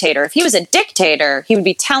dictator. If he was a dictator, he would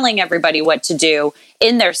be telling everybody what to do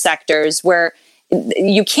in their sectors, where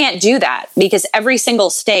you can't do that because every single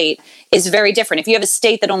state is very different. If you have a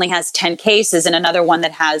state that only has 10 cases and another one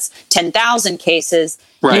that has 10,000 cases,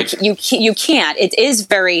 right. you can't. It is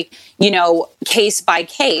very, case by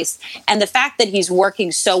case. And the fact that he's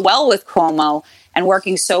working so well with Cuomo and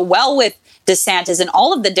working so well with DeSantis and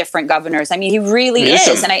all of the different governors, I mean, he really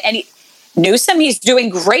is. Newsom, he's doing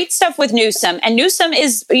great stuff with Newsom. And Newsom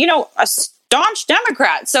is, a staunch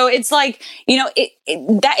Democrat. So it's like,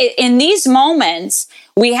 in these moments,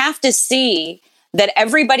 we have to see that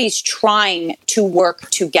everybody's trying to work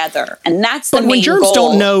together. And that's the main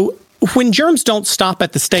goal. When germs don't stop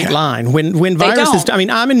at the state line, when viruses,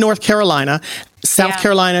 I'm in North Carolina, South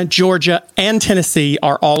Carolina, Georgia, and Tennessee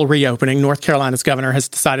are all reopening. North Carolina's governor has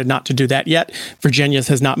decided not to do that yet. Virginia's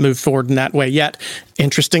has not moved forward in that way yet.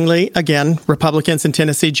 Interestingly, again, Republicans in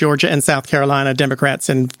Tennessee, Georgia, and South Carolina, Democrats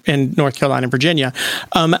in North Carolina and Virginia.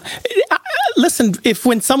 Listen,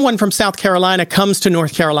 when someone from South Carolina comes to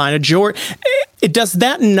North Carolina, does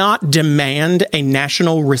that not demand a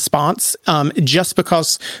national response just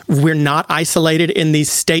because we're not isolated in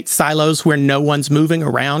these state silos where no one's moving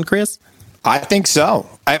around, Chris? I think so.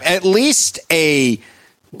 At least a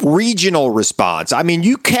regional response. I mean,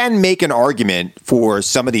 you can make an argument for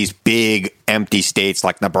some of these big empty states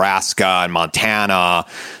like Nebraska and Montana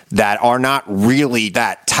that are not really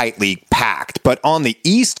that tightly packed. But on the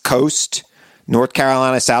East Coast, North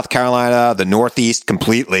Carolina, South Carolina, the Northeast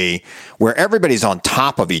completely, where everybody's on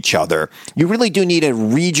top of each other, you really do need a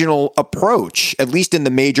regional approach, at least in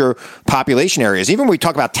the major population areas. Even when we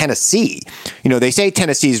talk about Tennessee, they say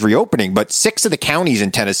Tennessee is reopening, but 6 of the counties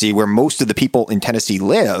in Tennessee where most of the people in Tennessee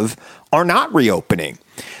live are not reopening.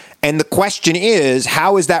 And the question is,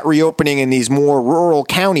 how is that reopening in these more rural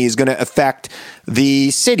counties going to affect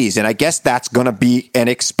the cities. And I guess that's going to be an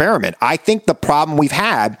experiment. I think the problem we've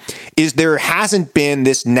had is there hasn't been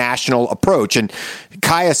this national approach. And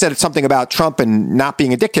Kaya said something about Trump and not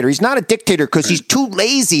being a dictator. He's not a dictator because he's too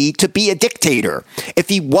lazy to be a dictator. If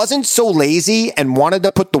he wasn't so lazy and wanted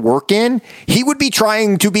to put the work in, he would be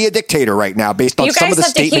trying to be a dictator right now based on some of the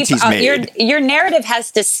statements he's made. Your narrative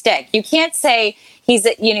has to stick. You can't say he's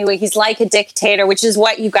like a dictator, which is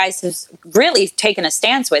what you guys have really taken a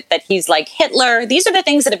stance with, that he's like Hitler. These are the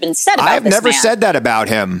things that have been said about I've this never man. said that about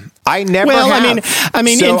him. I never have. I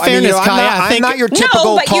mean, in fairness, Kaya, I'm not your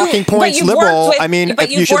typical talking points liberal.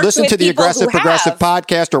 If you should listen to the Aggressive Progressive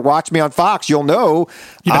podcast or watch me on Fox, you'll know.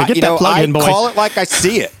 You better get that plug in, boy. I call it like I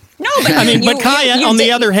see it. No, but but Kaya, on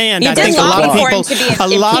the other hand, I think a lot of people,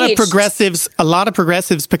 a lot of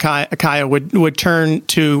progressives, Kaya would turn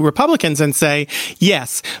to Republicans and say,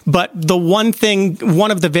 yes, but one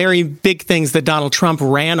of the very big things that Donald Trump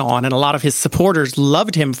ran on and a lot of his supporters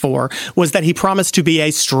loved him for was that he promised to be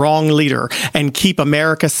a strong leader and keep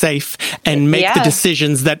America safe and make the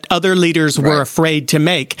decisions that other leaders were afraid to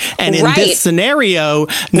make. And in this scenario,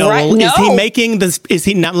 Noel, is he making this? Is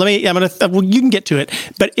he not? You can get to it,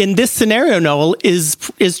 but in this scenario, Noel, is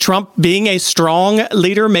Trump being a strong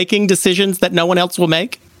leader making decisions that no one else will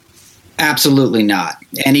make? Absolutely not.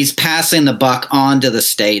 And he's passing the buck on to the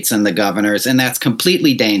states and the governors, and that's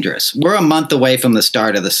completely dangerous. We're a month away from the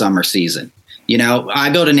start of the summer season. You know,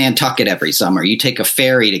 I go to Nantucket every summer. You take a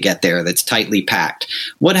ferry to get there that's tightly packed.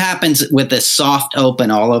 What happens with this soft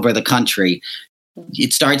open all over the country?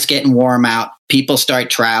 It starts getting warm out. People start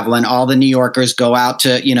traveling. All the New Yorkers go out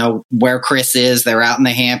to, where Chris is. They're out in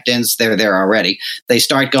the Hamptons. They're there already. They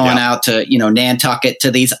start going out to, Nantucket,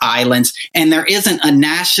 to these islands. And there isn't a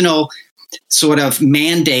national sort of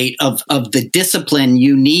mandate of the discipline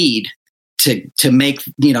you need to make,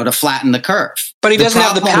 to flatten the curve. But he doesn't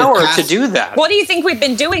have the power to do that. What do you think we've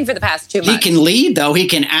been doing for the past 2 months? He can lead, though. He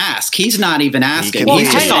can ask. He's not even asking.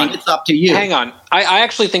 He's just saying it's up to you. Hang on. I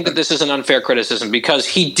actually think that this is an unfair criticism because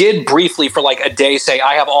he did briefly for like a day say,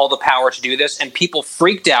 I have all the power to do this. And people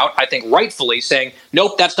freaked out, I think rightfully, saying,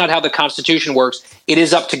 nope, that's not how the Constitution works. It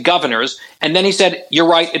is up to governors. And then he said, you're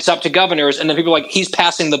right, it's up to governors. And then people are like, he's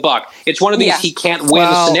passing the buck. It's one of these he can't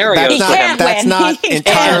win scenarios. That's not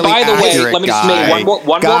entirely by the way, accurate, let me just make one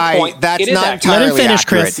more point. That's not entirely Let him finish,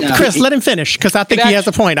 accurate. Chris. Chris, let him finish, because I think he has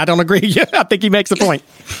a point. I don't agree. I think he makes a point.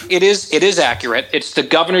 It is accurate. It's the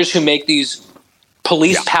governors who make these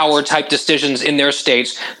police power type decisions in their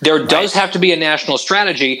states. There does have to be a national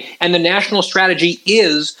strategy, and the national strategy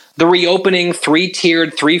is the reopening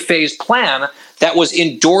 3-tiered, 3-phase plan that was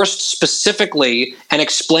endorsed specifically and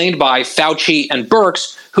explained by Fauci and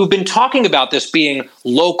Birx, who've been talking about this being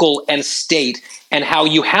local and state and how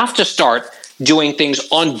you have to start doing things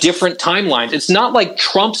on different timelines. It's not like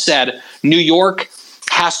Trump said New York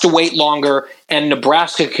has to wait longer and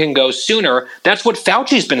Nebraska can go sooner. That's what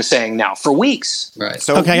Fauci's been saying now for weeks. Right.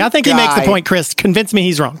 So, I think he makes the point, Chris. Convince me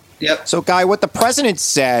he's wrong. Yep. So, Guy, what the president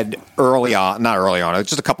said not early on,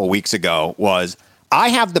 just a couple of weeks ago was, I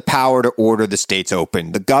have the power to order the states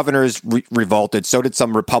open. The governors revolted. So did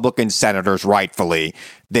some Republican senators, rightfully.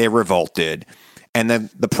 They revolted. And then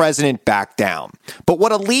the president backed down. But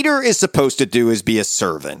what a leader is supposed to do is be a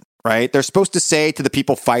servant, right? They're supposed to say to the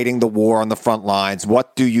people fighting the war on the front lines,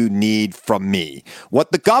 what do you need from me?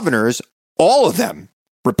 What the governors, all of them,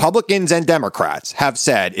 Republicans and Democrats, have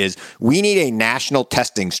said is we need a national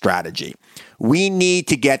testing strategy. We need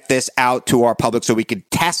to get this out to our public so we can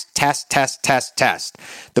test.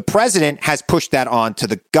 The president has pushed that on to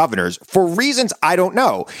the governors for reasons I don't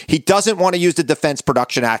know. He doesn't want to use the Defense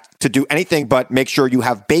Production Act to do anything but make sure you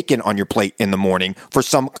have bacon on your plate in the morning for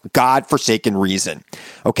some godforsaken reason.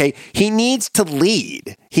 Okay? He needs to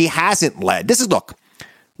lead. He hasn't led. Look,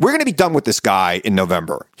 we're going to be done with this guy in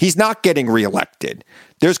November. He's not getting reelected.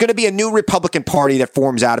 There's going to be a new Republican Party that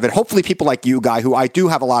forms out of it. Hopefully people like you, Guy, who I do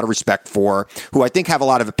have a lot of respect for, who I think have a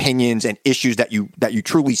lot of opinions and issues that you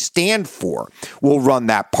truly stand for, will run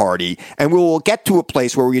that party. And we will get to a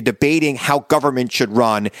place where we're debating how government should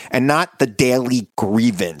run and not the daily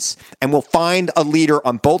grievance. And we'll find a leader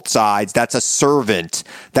on both sides that's a servant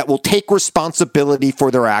that will take responsibility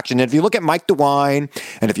for their action. And if you look at Mike DeWine,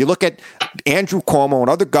 and if you look at Andrew Cuomo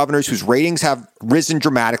and other governors whose ratings have risen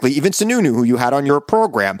dramatically, even Sununu, who you had on your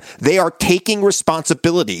program, they are taking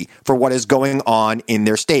responsibility for what is going on in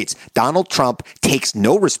their states. Donald Trump takes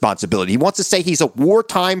no responsibility. He wants to say he's a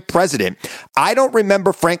wartime president. I don't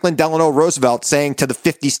remember Franklin Delano Roosevelt saying to the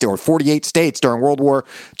 50 or 48 states during World War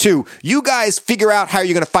II, you guys figure out how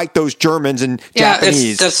you're going to fight those Germans and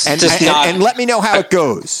Japanese and let me know how it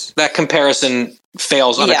goes. That comparison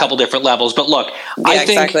fails on a couple different levels. But look,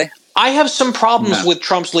 I I have some problems with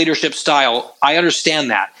Trump's leadership style. I understand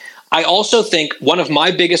that. I also think one of my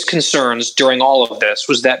biggest concerns during all of this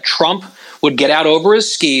was that Trump would get out over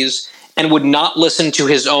his skis and would not listen to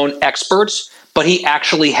his own experts, but he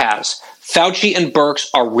actually has. Fauci and Birx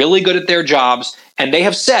are really good at their jobs, and they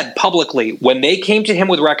have said publicly when they came to him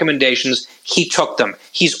with recommendations, he took them.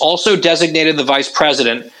 He's also designated the vice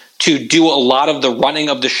president to do a lot of the running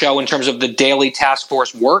of the show in terms of the daily task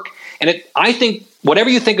force work. And I think whatever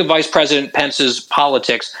you think of Vice President Pence's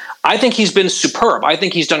politics, I think he's been superb. I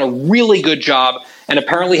think he's done a really good job and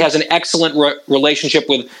apparently has an excellent relationship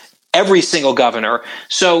with every single governor.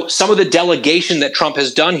 So some of the delegation that Trump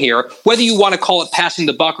has done here, whether you want to call it passing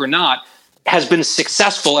the buck or not, has been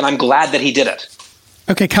successful, and I'm glad that he did it.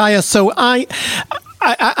 Okay, Kaya, so I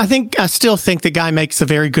still think the guy makes a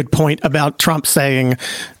very good point about Trump saying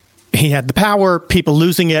he had the power, people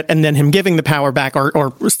losing it, and then him giving the power back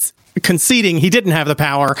or conceding he didn't have the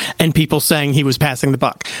power, and people saying he was passing the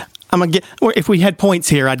buck. If we had points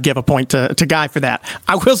here, I'd give a point to Guy for that.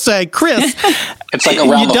 I will say, Chris, it's like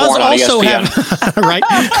around the horn on ESPN. Right.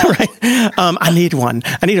 I need one.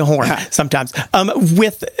 I need a horn sometimes.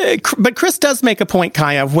 But Chris does make a point,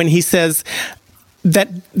 Kaya, when he says that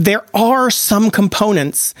there are some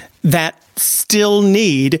components that still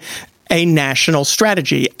need a national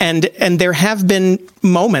strategy, and there have been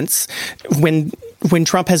moments when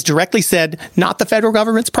Trump has directly said, not the federal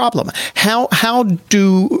government's problem. How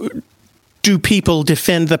do people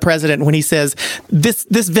defend the president when he says this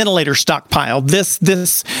ventilator stockpile, this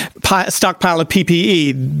stockpile of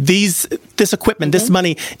PPE, this equipment, this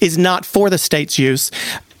money is not for the state's use?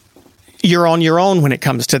 You're on your own when it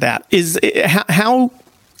comes to that.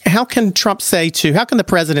 How can the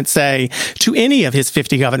president say to any of his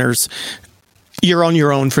 50 governors, you're on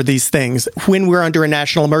your own for these things when we're under a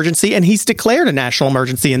national emergency, and he's declared a national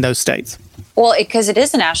emergency in those states? Well, because it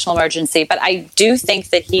is a national emergency, but I do think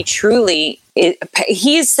that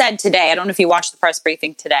he's said today, I don't know if you watched the press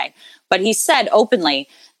briefing today, but he said openly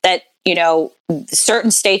that, certain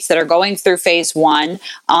states that are going through phase one,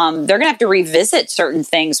 they're going to have to revisit certain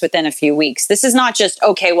things within a few weeks. This is not just,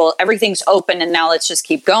 okay, well, everything's open and now let's just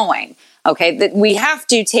keep going. Okay, that we have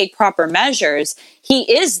to take proper measures. He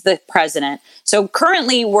is the president. So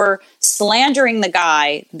currently we're slandering the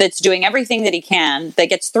guy that's doing everything that he can, that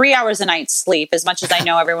gets 3 hours a night sleep, as much as I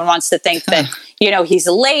know everyone wants to think that, he's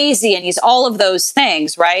lazy and he's all of those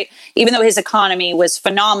things, right? Even though his economy was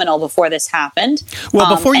phenomenal before this happened.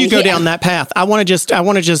 Well, before you go down that path, I want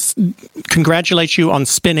to just congratulate you on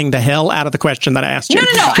spinning the hell out of the question that I asked you. No.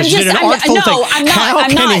 I'm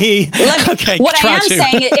not. What I am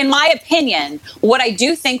saying, in my opinion, what I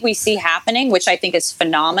do think we see happening, which I think is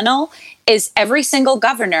phenomenal, is every single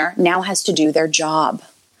governor now has to do their job.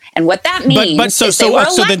 And what that means is they were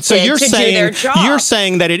elected to do their job. You're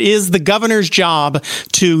saying that it is the governor's job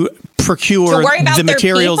to procure the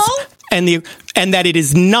materials and that it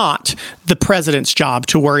is not the president's job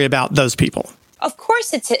to worry about those people. Of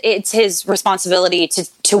course, it's his responsibility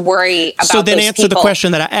to worry about those people. So then answer the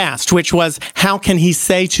question that I asked, which was, how can he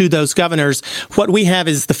say to those governors, what we have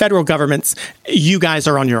is the federal government's, you guys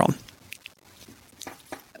are on your own?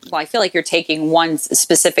 Well, I feel like you're taking one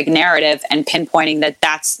specific narrative and pinpointing that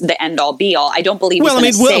that's the end-all, be-all. I don't believe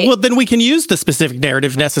well, then we can use the specific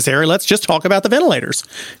narrative necessary. Let's just talk about the ventilators.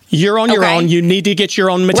 You're on your own. You need to get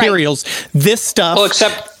your own materials. Right. This stuff. Well,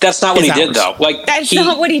 except that's not what he did, though. That's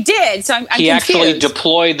not what he did. So I'm he confused. Actually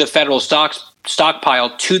deployed the federal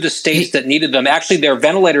stockpile to the states that needed them. Actually, their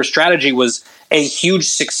ventilator strategy was a huge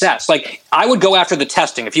success. I would go after the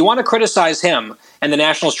testing. If you want to criticize him and the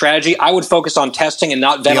national strategy, I would focus on testing and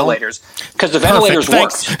not ventilators, because the ventilators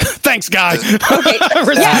worked. Thanks, guys. Okay.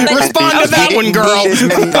 Respond to that one, girl.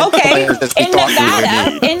 Okay.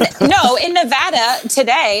 In Nevada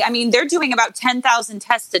today, they're doing about 10,000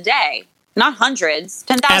 tests a day. Not hundreds,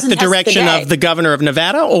 10,000 tests a day. At the direction of the governor of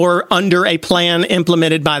Nevada, or under a plan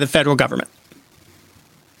implemented by the federal government?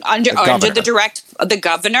 Under the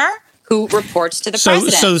governor, who reports to the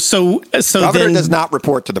president. So governor does not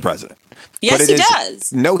report to the president. Yes, he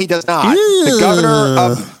does. No, he does not. The governor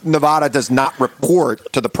of Nevada does not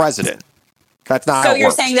report to the president. That's not how it works. So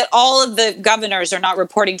you're saying that all of the governors are not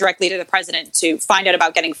reporting directly to the president to find out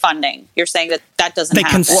about getting funding. You're saying that doesn't happen.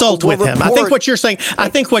 They consult with him. I think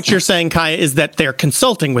what you're saying, Kaya, is that they're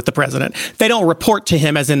consulting with the president. They don't report to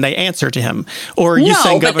him as in they answer to him. Or are you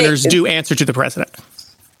saying governors do answer to the president?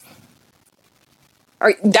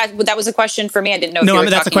 That was a question for me. I didn't know. No,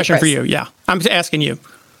 that's a question for you. Yeah, I'm asking you.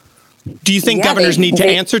 Do you think governors need to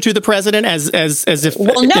answer to the president as if?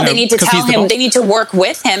 Well, no, they need to tell him. They need to work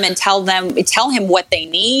with him and tell him what they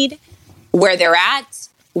need, where they're at,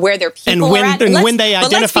 where their people and are at. And when they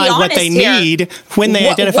identify what they need,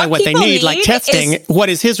 like testing, what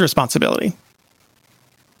is his responsibility?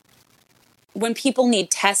 When people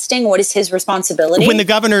need testing, what is his responsibility? When the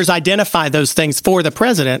governors identify those things for the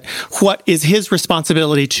president, what is his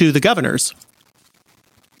responsibility to the governors?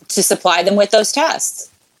 To supply them with those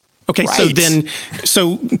tests. Okay, right.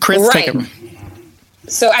 so Chris, take it.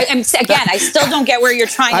 So I still don't get where you're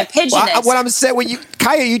trying to pigeon this. What I'm saying,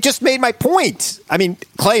 Kaya, you just made my point. I mean,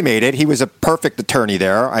 Clay made it. He was a perfect attorney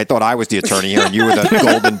there. I thought I was the attorney here, and you were the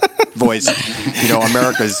golden voice,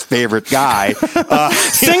 America's favorite guy.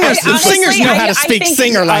 Singers know how to speak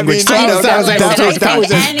singer language. That was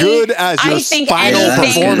as good as your final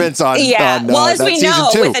performance on well, as we know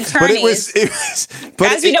season 2. with attorneys,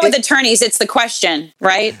 as we know with attorneys, it's the question,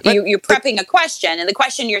 right? You're prepping a question, and the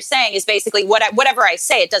question you're saying is basically whatever I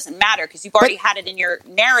say, it doesn't matter because you've already had it in your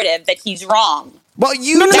narrative that he's wrong. Well,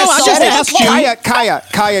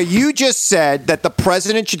 Kaya, you just said that the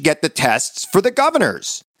president should get the tests for the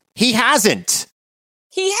governors. He hasn't.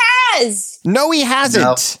 He has. No, he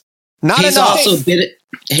hasn't. No. Not he's enough. Also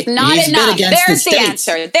not enough. There's the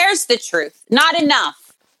answer. There's the truth. Not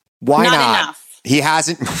enough. Why not? Enough. He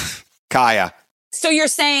hasn't. Kaya. So you're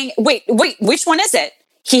saying, wait, which one is it?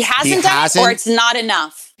 He hasn't done it, or it's not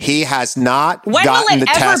enough? He has not when gotten will it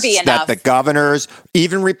the ever tests be enough? that the governors,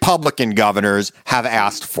 even Republican governors, have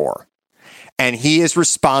asked for. And he is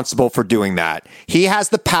responsible for doing that. He has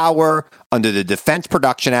the power under the Defense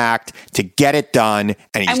Production Act to get it done,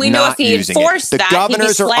 and he's we know not if he using enforced it. that, The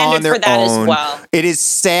governors he'd be are on their for that own. As well. It is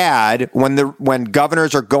sad when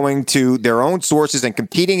governors are going to their own sources and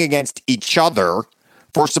competing against each other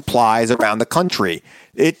for supplies around the country.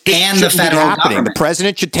 It and the federal happening. The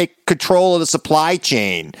president should take control of the supply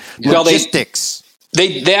chain, logistics.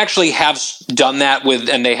 They actually have done that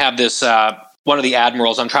and they have this one of the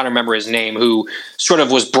admirals, I'm trying to remember his name, who sort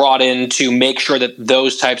of was brought in to make sure that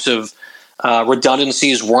those types of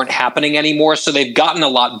redundancies weren't happening anymore. So they've gotten a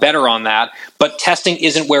lot better on that. But testing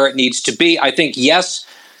isn't where it needs to be. I think, yes,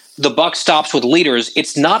 the buck stops with leaders.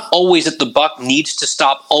 It's not always that the buck needs to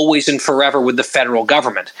stop always and forever with the federal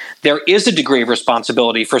government. There is a degree of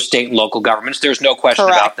responsibility for state and local governments. There's no question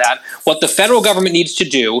about that. What the federal government needs to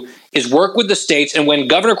do is work with the states. And when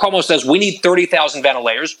Governor Cuomo says we need 30,000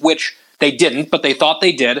 ventilators, which they didn't, but they thought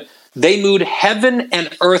they did, they moved heaven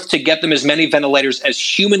and earth to get them as many ventilators as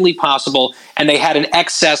humanly possible, and they had an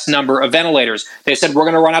excess number of ventilators. They said, we're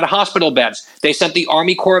going to run out of hospital beds. They sent the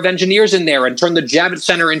Army Corps of Engineers in there and turned the Javits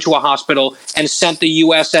Center into a hospital and sent the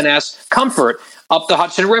USNS Comfort up the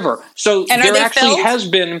Hudson River. So there actually has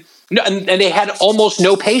been... No, and they had almost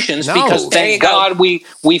no patients because thank God we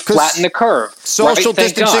flattened the curve. Social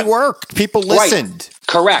distancing worked. People listened.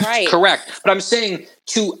 Right. Correct. But I'm saying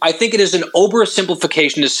I think it is an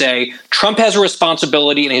oversimplification to say Trump has a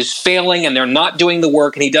responsibility and he's failing and they're not doing the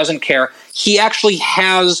work and he doesn't care. He actually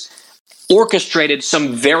has orchestrated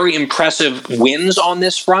some very impressive wins on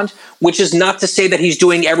this front, which is not to say that he's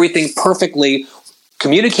doing everything perfectly,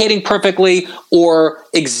 communicating perfectly, or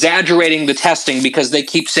exaggerating the testing because they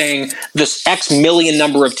keep saying this X million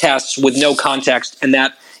number of tests with no context, and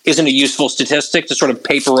that isn't a useful statistic to sort of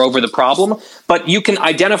paper over the problem. But you can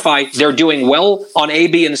identify they're doing well on A,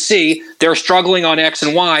 B, and C. They're struggling on X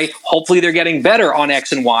and Y. Hopefully they're getting better on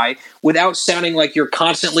X and Y without sounding like you're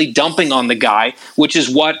constantly dumping on the guy, which is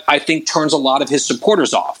what I think turns a lot of his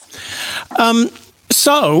supporters off.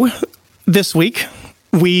 So this week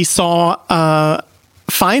we saw...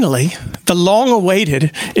 finally, the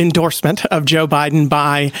long-awaited endorsement of Joe Biden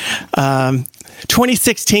by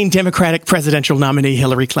 2016 Democratic presidential nominee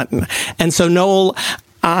Hillary Clinton. And so, Noel,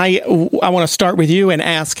 I want to start with you and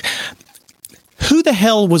ask, who the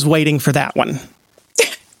hell was waiting for that one?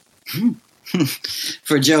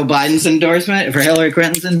 For Joe Biden's endorsement? For Hillary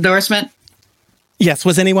Clinton's endorsement? Yes.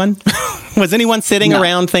 Was anyone? Was anyone sitting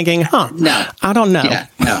around thinking, no, I don't know. Yeah,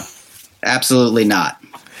 no, absolutely not.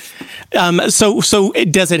 So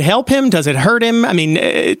does it help him? Does it hurt him? I mean,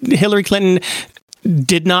 Hillary Clinton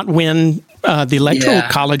did not win the Electoral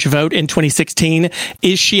College vote in 2016.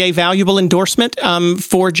 Is she a valuable endorsement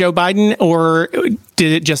for Joe Biden, or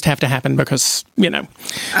did it just have to happen because,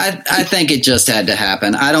 I think it just had to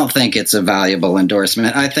happen. I don't think it's a valuable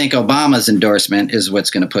endorsement. I think Obama's endorsement is what's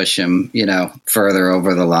going to push him, further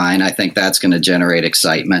over the line. I think that's going to generate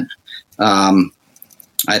excitement.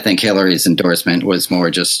 I think Hillary's endorsement was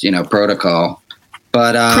more just, protocol.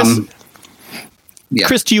 But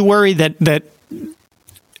Chris, do you worry that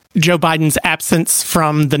Joe Biden's absence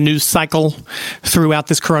from the news cycle throughout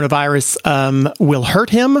this coronavirus will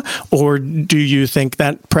hurt him? Or do you think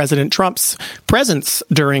that President Trump's presence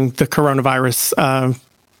during the coronavirus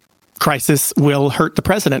crisis will hurt the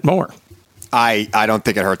president more. I don't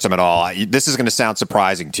think it hurts him at all. This is going to sound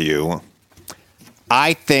surprising to you.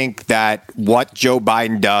 I think that what Joe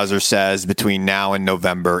Biden does or says between now and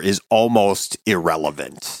November is almost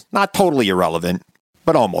irrelevant. Not totally irrelevant,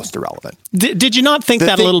 but almost irrelevant. Did you not think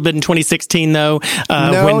that a little bit in 2016, though,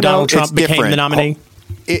 when Donald Trump became the nominee?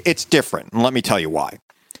 It's different. And let me tell you why.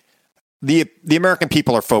 The American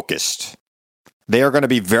people are focused. They are going to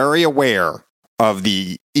be very aware of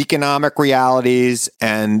the economic realities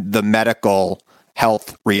and the medical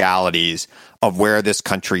health realities of where this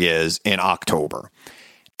country is in October.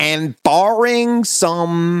 And barring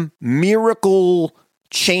some miracle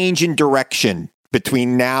change in direction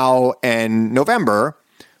between now and November,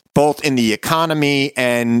 both in the economy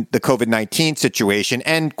and the COVID-19 situation,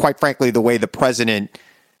 and quite frankly, the way the president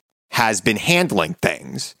has been handling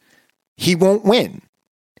things, he won't win.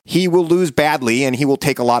 He will lose badly, and he will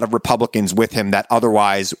take a lot of Republicans with him that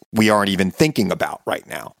otherwise we aren't even thinking about right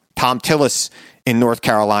now. Tom Tillis in North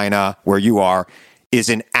Carolina, where you are, is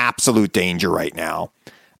in absolute danger right now,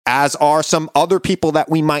 as are some other people that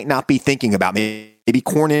we might not be thinking about, maybe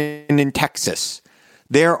Cornyn in Texas.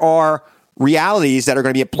 There are realities that are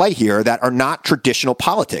going to be at play here that are not traditional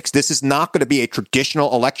politics. This is not going to be a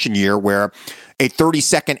traditional election year where a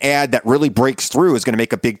 30-second ad that really breaks through is going to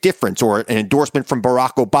make a big difference, or an endorsement from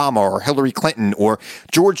Barack Obama or Hillary Clinton or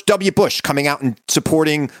George W. Bush coming out and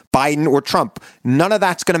supporting Biden or Trump. None of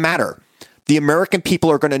that's going to matter. The American people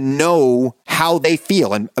are going to know how they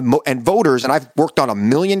feel. And voters, and I've worked on 1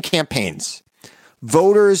 million campaigns,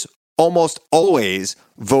 voters almost always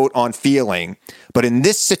vote on feeling. But in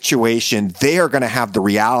this situation, they are going to have the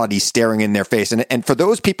reality staring in their face. And for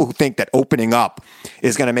those people who think that opening up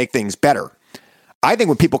is going to make things better, I think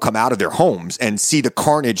when people come out of their homes and see the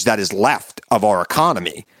carnage that is left of our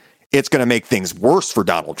economy, it's going to make things worse for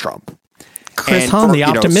Donald Trump. Chris Hahn, the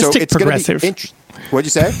optimistic progressive. What'd you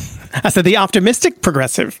say? I said the optimistic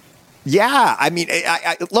progressive. Yeah, I mean,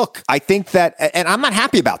 look, I think that, and I'm not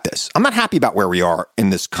happy about this. I'm not happy about where we are in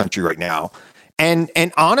this country right now. And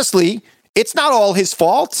honestly, it's not all his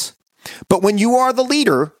fault. But when you are the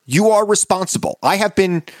leader, you are responsible. I have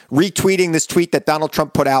been retweeting this tweet that Donald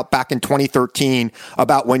Trump put out back in 2013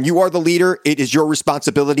 about when you are the leader, it is your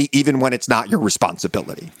responsibility, even when it's not your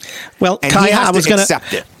responsibility. Well, and Kaya, he has to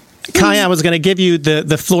accept it. Kaya, I was going to give you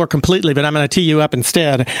the floor completely, but I'm going to tee you up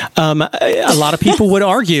instead. A lot of people would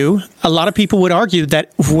argue that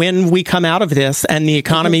when we come out of this and the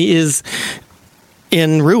economy is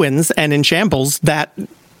in ruins and in shambles, that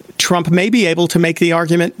Trump may be able to make the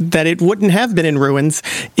argument that it wouldn't have been in ruins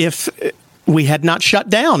if we had not shut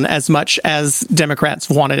down as much as Democrats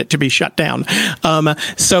wanted it to be shut down.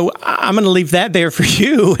 So I'm going to leave that there for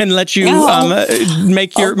you and let you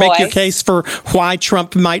make your case for why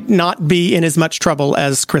Trump might not be in as much trouble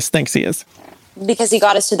as Chris thinks he is. Because he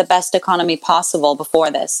got us to the best economy possible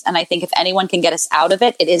before this. And I think if anyone can get us out of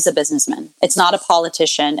it, it is a businessman. It's not a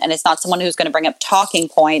politician, and it's not someone who's going to bring up talking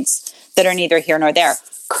points that are neither here nor there.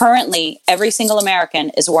 Currently, every single American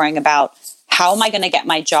is worrying about how am I going to get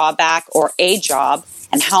my job back or a job,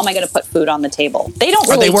 and how am I going to put food on the table? They don't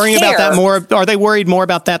really care. Are they worrying about that more? Are they worried more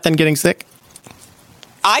about that than getting sick?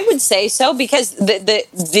 I would say so, because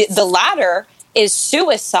the latter is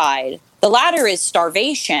suicide. The latter is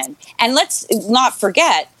starvation. And let's not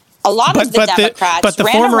forget, a lot of the Democrats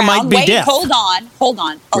ran around. Wait, death. Hold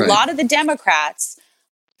on. A lot of the Democrats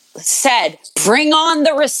said, bring on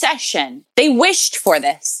the recession. They wished for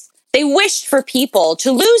this. They wished for people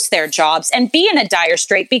to lose their jobs and be in a dire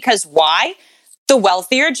strait, because why? The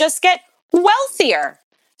wealthier just get wealthier.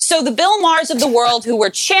 So the Bill Mahers of the world who were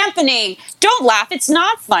championing, don't laugh, it's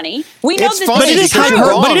not funny. We know this, but it is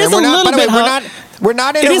hyperbole. But it is a little bit. We're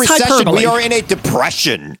not in a recession. Hyperbole. We are in a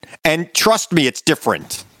depression, and trust me, it's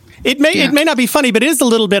different. It may not be funny, but it is a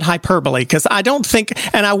little bit hyperbole, because I don't think,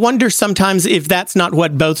 and I wonder sometimes if that's not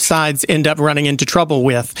what both sides end up running into trouble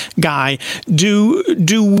with, Guy. Do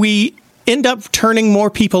we end up turning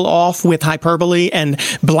more people off with hyperbole and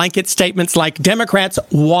blanket statements like Democrats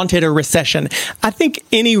wanted a recession? I think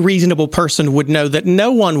any reasonable person would know that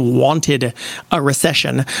no one wanted a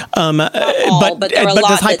recession. But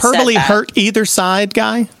does hyperbole hurt either side,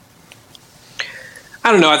 Guy?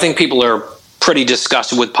 I don't know. I think people are pretty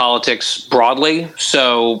disgusted with politics broadly.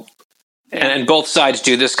 So, and both sides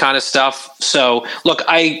do this kind of stuff. So, look,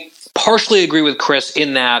 I partially agree with Chris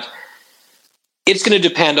in that it's going to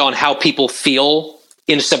depend on how people feel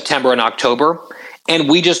in September and October. And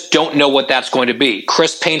we just don't know what that's going to be.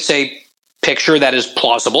 Chris paints a picture that is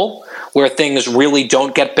plausible, where things really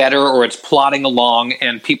don't get better or it's plodding along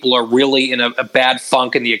and people are really in a bad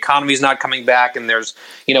funk and the economy's not coming back and there's,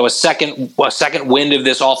 a second wind of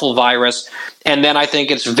this awful virus. And then I think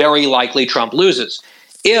it's very likely Trump loses.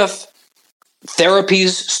 If therapies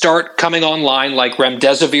start coming online like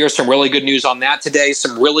remdesivir, some really good news on that today,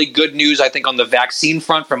 some really good news, I think, on the vaccine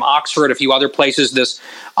front from Oxford, a few other places, this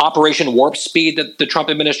Operation Warp Speed that the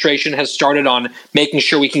Trump administration has started on making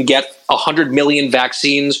sure we can get 100 million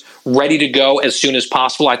vaccines ready to go as soon as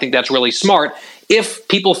possible. I think that's really smart. If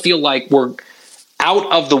people feel like we're out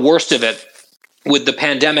of the worst of it with the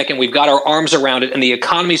pandemic and we've got our arms around it and the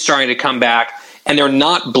economy's starting to come back, and they're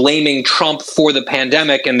not blaming Trump for the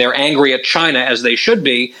pandemic and they're angry at China as they should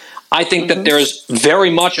be, I think that there's very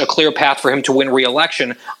much a clear path for him to win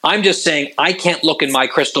re-election. I'm just saying I can't look in my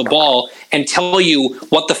crystal ball and tell you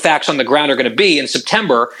what the facts on the ground are going to be in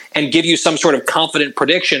September and give you some sort of confident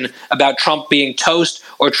prediction about Trump being toast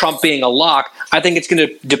or Trump being a lock. I think it's going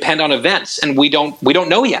to depend on events, and we don't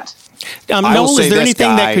know yet. Noel, is there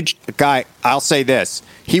anything that could... Guy, I'll say this.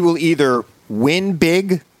 He will either win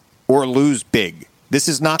big or lose big. This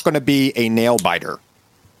is not going to be a nail biter.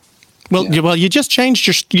 Well, you just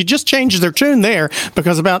changed their tune there,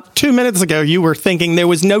 because about 2 minutes ago you were thinking there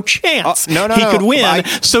was no chance he could win.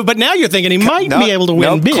 But now you're thinking he might be able to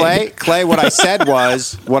win big. Clay, what I said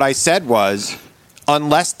was,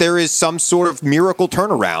 unless there is some sort of miracle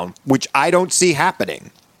turnaround, which I don't see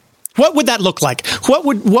happening. What would that look like? What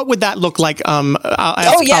would that look like? I'll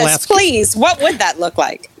ask. Please. What would that look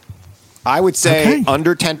like? I would say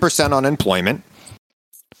under 10% unemployment,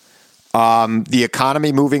 the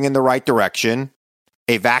economy moving in the right direction,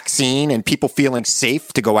 a vaccine and people feeling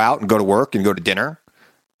safe to go out and go to work and go to dinner.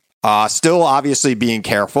 Still obviously being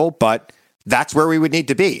careful, but that's where we would need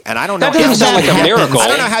to be. And I don't know. That doesn't sound like a miracle. I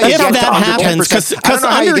don't know how you get to under 10%. Because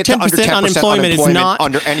under 10% unemployment is not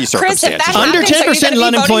under any circumstances. Under 10%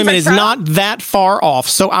 unemployment is not that far off.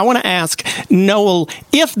 So I want to ask Noel,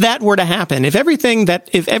 if that were to happen, if everything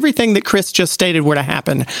that Chris just stated were to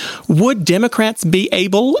happen, would Democrats be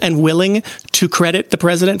able and willing to credit the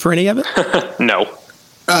president for any of it? No.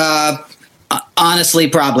 Honestly,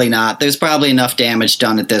 probably not. There's probably enough damage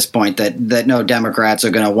done at this point that no Democrats are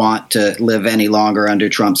going to want to live any longer under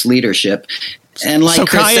Trump's leadership. And like so,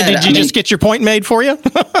 Chris Kaya, said, did you just get your point made for you? Yep.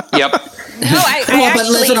 No, but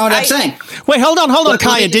listen to what I'm saying. Wait, hold on,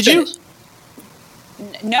 Kaya. Did you?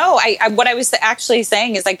 No, what I was actually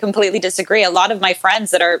saying is I completely disagree. A lot of my friends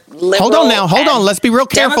that are liberal. Hold on. Let's be real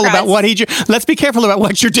careful about let's be careful about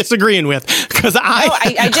what you're disagreeing with, because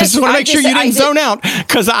I just want to make sure you didn't zone out.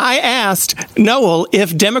 Because I asked Noel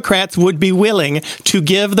if Democrats would be willing to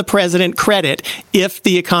give the president credit if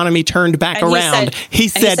the economy turned back around. He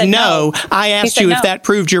said no. I asked you if that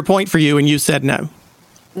proved your point for you, and you said no.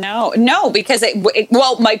 No, because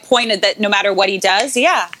my point is that no matter what he does,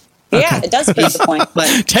 yeah, it does prove the point. But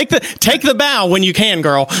take the bow when you can,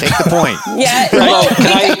 girl. Take the point. Yeah. Well,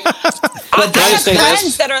 I have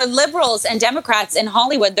friends that are liberals and Democrats in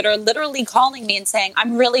Hollywood that are literally calling me and saying,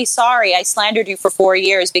 "I'm really sorry. I slandered you for 4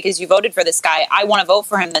 years because you voted for this guy. I want to vote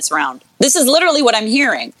for him this round." This is literally what I'm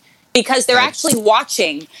hearing, because they're actually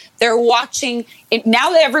watching. They're watching it,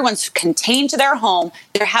 now that everyone's contained to their home.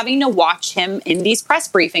 They're having to watch him in these press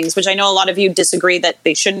briefings, which I know a lot of you disagree that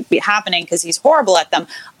they shouldn't be happening because he's horrible at them.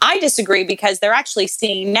 I disagree because they're actually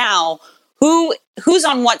seeing now who's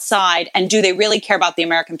on what side, and do they really care about the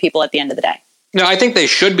American people at the end of the day? No, I think they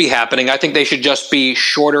should be happening. I think they should just be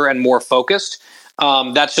shorter and more focused.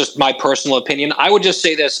 That's just my personal opinion. I would just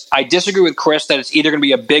say this. I disagree with Chris that it's either going to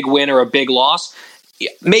be a big win or a big loss.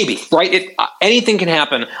 Maybe, right? Anything can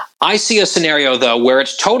happen. I see a scenario, though, where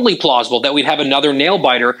it's totally plausible that we'd have another nail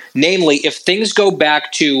biter, namely if things go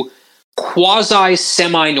back to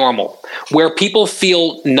quasi-semi-normal, where people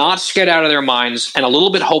feel not scared out of their minds and a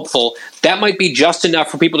little bit hopeful. That might be just enough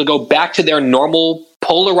for people to go back to their normal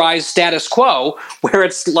polarized status quo, where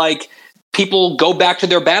it's like people go back to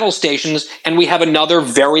their battle stations and we have another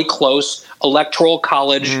very close electoral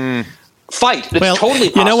college fight. It's totally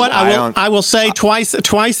possible. You know what? I will say twice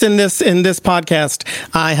in this podcast,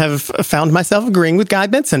 I have found myself agreeing with Guy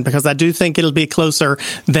Benson, because I do think it'll be closer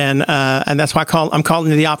than, and that's why I'm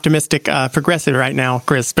calling it the optimistic progressive right now,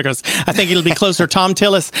 Chris, because I think it'll be closer. Tom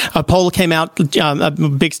Tillis, a poll came out, a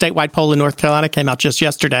big statewide poll in North Carolina came out just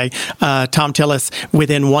yesterday. Tom Tillis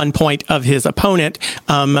within 1 point of his opponent.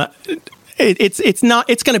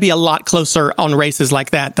 It's going to be a lot closer on races like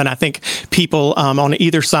that than I think people on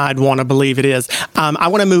either side want to believe it is. I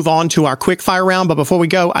want to move on to our quick fire round, but before we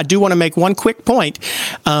go, I do want to make one quick point,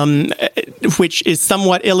 which is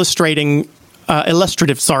somewhat illustrative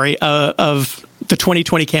of the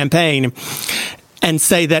 2020 campaign and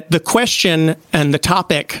say that the question and the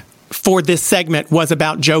topic for this segment was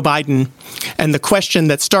about Joe Biden. And the question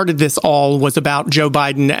that started this all was about Joe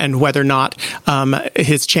Biden and whether or not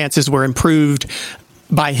his chances were improved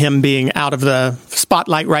by him being out of the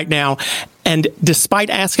spotlight right now. And despite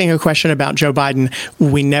asking a question about Joe Biden,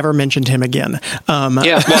 we never mentioned him again. No one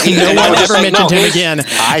ever mentioned him again.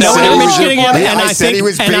 I said he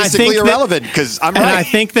was basically irrelevant because I'm right. And I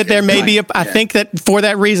think that there may be I think that for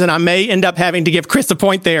that reason, I may end up having to give Chris a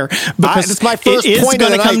point there because it's my first it is point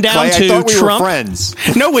going to come down Clay. to I thought we Trump. Were friends.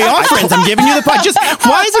 No, we are friends. I'm giving you the point. Just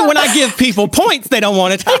why is it when I give people points they don't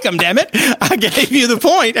want to take them? Damn it! I gave you the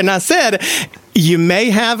point, and I said. You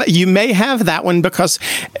may have that one because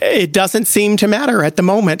it doesn't seem to matter at the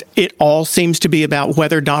moment. It all seems to be about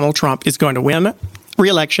whether Donald Trump is going to win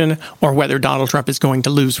re-election or whether Donald Trump is going to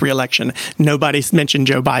lose re-election. Nobody's mentioned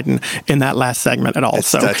Joe Biden in that last segment at all.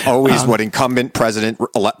 That's always what incumbent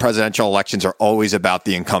presidential elections are always about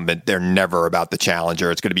the incumbent. They're never about the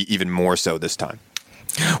challenger. It's going to be even more so this time.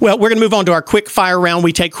 Well, we're going to move on to our quick fire round.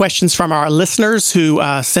 We take questions from our listeners who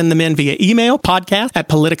send them in via email,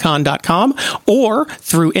 podcast@politicon.com, or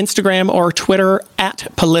through Instagram or Twitter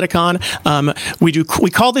 @Politicon.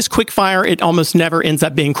 We call this quick fire. It almost never ends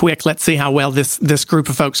up being quick. Let's see how well this group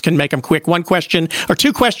of folks can make them quick. One question or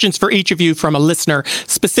two questions for each of you from a listener.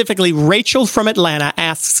 Specifically, Rachel from Atlanta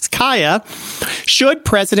asks Kaya, should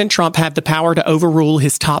President Trump have the power to overrule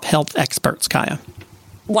his top health experts, Kaya?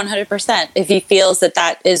 100%, if he feels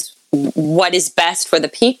that is what is best for the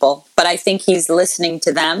people. But I think he's listening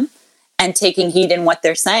to them and taking heed in what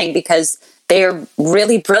they're saying because they are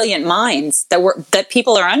really brilliant minds that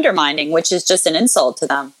people are undermining, which is just an insult to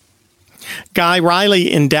them. Guy Riley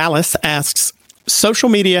in Dallas asks, social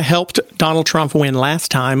media helped Donald Trump win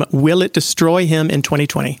last time. Will it destroy him in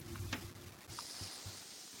 2020?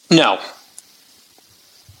 No.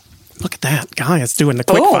 Look at that. Guy is doing the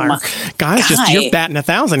quick fire. Guy's you're batting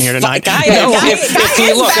 1,000 here tonight. Guy is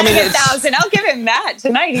batting 1,000. I'll give him that.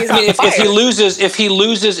 Tonight he's on fire. If he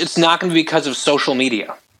loses, it's not going to be because of social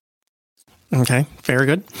media. Okay, very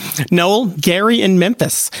good. Noel, Gary in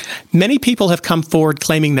Memphis. Many people have come forward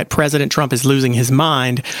claiming that President Trump is losing his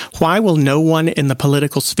mind. Why will no one in the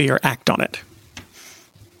political sphere act on it?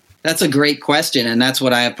 That's a great question, and that's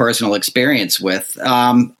what I have personal experience with.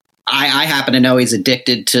 I happen to know he's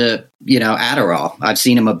addicted to, Adderall. I've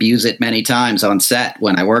seen him abuse it many times on set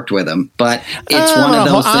when I worked with him. But it's one of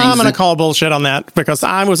those things. I'm going to call bullshit on that because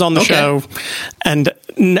I was on the show and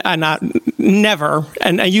never.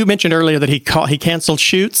 And you mentioned earlier that he canceled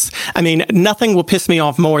shoots. I mean, nothing will piss me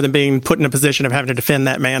off more than being put in a position of having to defend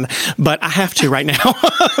that man. But I have to right now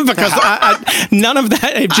because none of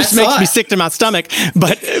that. It just makes me sick to my stomach.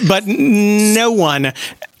 But no one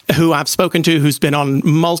who I've spoken to, who's been on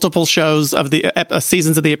multiple shows of the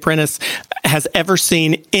seasons of The Apprentice, has ever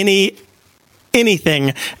seen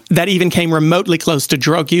anything that even came remotely close to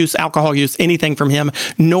drug use, alcohol use, anything from him,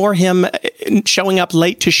 nor him showing up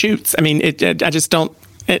late to shoots. I mean, it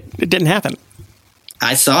didn't happen.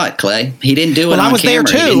 I saw it, Clay. He didn't do it on camera. I was there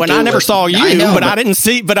too, and I never saw you,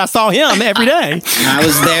 but I saw him every day. I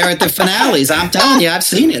was there at the finales. I'm telling you, I've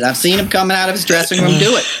seen it. I've seen him coming out of his dressing room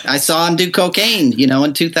do it. I saw him do cocaine,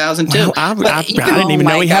 in 2002. Well, I didn't even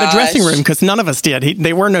know he had a dressing room because none of us did.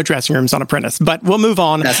 There were no dressing rooms on Apprentice. But we'll move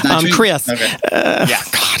on. That's not true. Chris. Okay.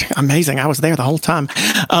 God, amazing. I was there the whole time.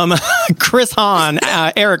 Chris Hahn,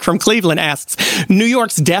 Eric from Cleveland asks, New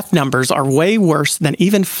York's death numbers are way worse than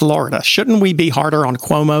even Florida. Shouldn't we be harder on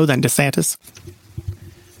Cuomo than DeSantis?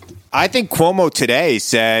 I think Cuomo today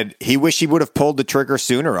said he wished he would have pulled the trigger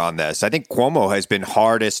sooner on this. I think Cuomo has been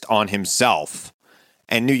hardest on himself.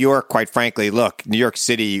 And New York, quite frankly, look, New York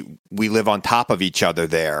City, we live on top of each other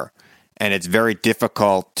there. And it's very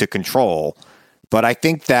difficult to control. But I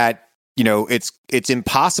think that, it's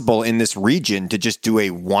impossible in this region to just do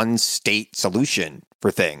a one-state solution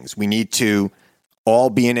for things. We need to all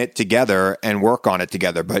be in it together and work on it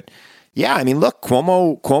together. But yeah, I mean, look,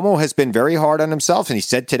 Cuomo has been very hard on himself, and he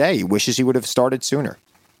said today he wishes he would have started sooner.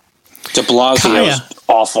 De Blasio's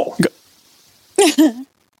awful.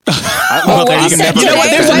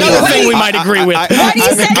 There's another thing we might agree with. What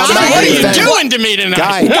are you doing to me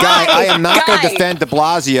tonight? Guy, I am not going to defend de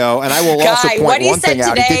Blasio, and I will also point one thing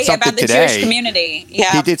out. He did something today. Jewish community.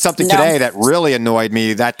 Yeah. He did something today that really annoyed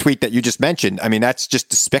me, that tweet that you just mentioned. I mean, that's just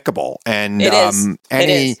despicable. And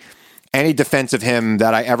any defense of him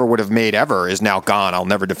that I ever would have made ever is now gone. I'll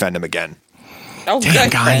never defend him again. Oh, damn,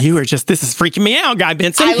 good, Guy, this is freaking me out, Guy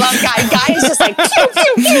Benson. I love Guy. Guy is just like, pew,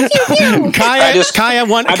 pew, pew, pew, pew. Kaya,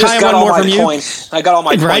 one more from you. Points. I got all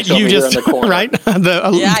my points over here in the corner. Right?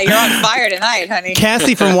 Yeah, you're on fire tonight, honey.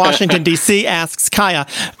 Cassie from Washington, D.C. asks, Kaya,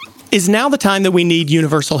 is now the time that we need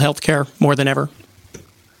universal health care more than ever?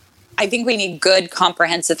 I think we need good,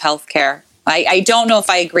 comprehensive health care. I don't know if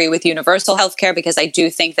I agree with universal health care because I do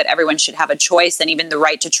think that everyone should have a choice and even the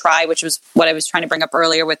right to try, which was what I was trying to bring up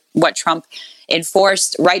earlier with what Trump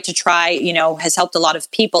enforced. Right to try, has helped a lot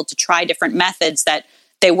of people to try different methods that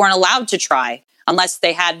they weren't allowed to try unless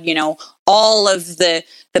they had, all of the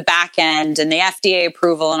back end and the FDA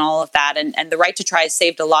approval and all of that. And the right to try has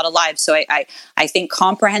saved a lot of lives. So I think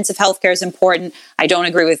comprehensive healthcare is important. I don't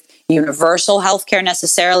agree with universal healthcare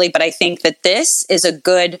necessarily, but I think that this is a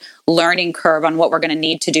good learning curve on what we're going to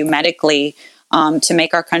need to do medically to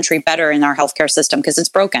make our country better in our healthcare system because it's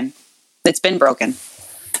broken. It's been broken.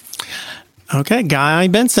 Okay, Guy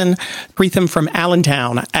Benson, Preetham from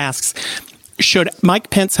Allentown asks, should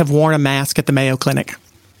Mike Pence have worn a mask at the Mayo Clinic?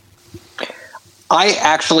 I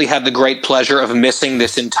actually had the great pleasure of missing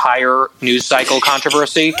this entire news cycle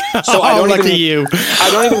controversy. So I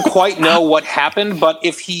don't even quite know what happened, but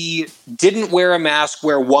if he didn't wear a mask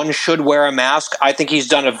where one should wear a mask, I think he's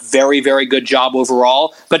done a very, very good job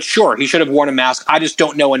overall. But sure, he should have worn a mask. I just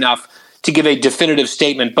don't know enough to give a definitive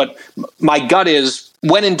statement. But my gut is,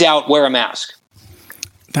 when in doubt, wear a mask.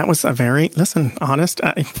 That was a very, honest...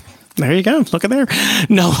 There you go. Look at there.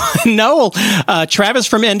 Noel, Travis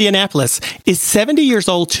from Indianapolis. Is 70 years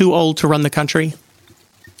old too old to run the country?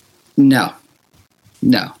 No.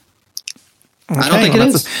 Okay, I don't think it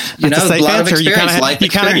is. That's a safe answer. You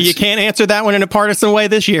You can't answer that one in a partisan way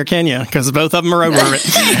this year, can you? Because both of them are over it.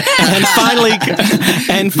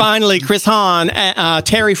 and finally, Chris Hahn,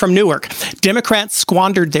 Terry from Newark. Democrats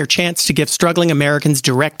squandered their chance to give struggling Americans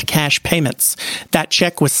direct cash payments. That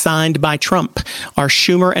check was signed by Trump. Are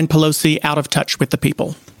Schumer and Pelosi out of touch with the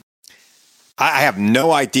people? I have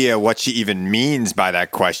no idea what she even means by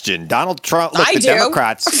that question. Donald Trump, look,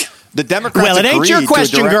 the Democrats well, it ain't your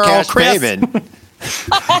question, girl, Chris.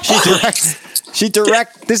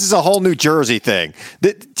 This is a whole New Jersey thing.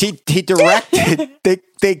 He directed,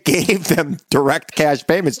 they gave them direct cash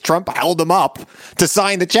payments. Trump held them up to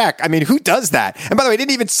sign the check. I mean, who does that? And by the way, he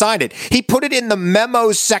didn't even sign it. He put it in the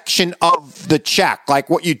memo section of the check, like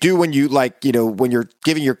what you do when you when you're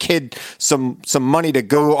giving your kid some money to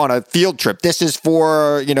go on a field trip. This is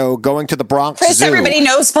for, going to the Bronx Chris, Zoo. Everybody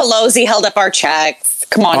knows Pelosi held up our checks.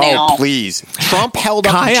 Come on now. Oh, please. Trump held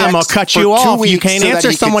up the checks. I'm going to cut you off. You can't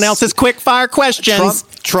answer someone else's quick fire questions.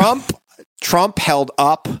 Trump held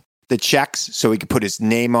up the checks so he could put his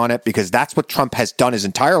name on it because that's what Trump has done his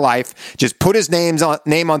entire life. Just put his name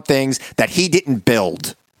on things that he didn't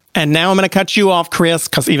build. And now I'm going to cut you off, Chris,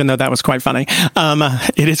 because even though that was quite funny,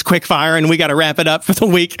 it is quick fire, and we got to wrap it up for the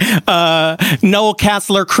week. Noel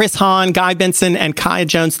Casler, Chris Hahn, Guy Benson, and Kaya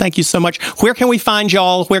Jones, thank you so much. Where can we find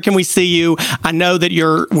y'all? Where can we see you? I know that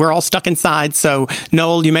we're all stuck inside, so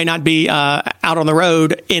Noel, you may not be out on the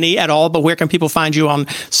road any at all, but where can people find you on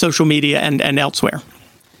social media and elsewhere?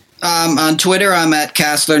 On Twitter, I'm at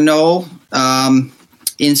Casler Noel.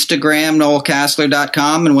 Instagram,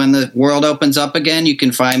 noelcasler.com. And when the world opens up again, you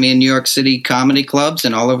can find me in New York City comedy clubs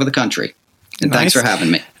and all over the country. And Thanks for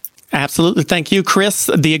having me. Absolutely. Thank you,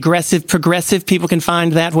 Chris. The Aggressive Progressive, people can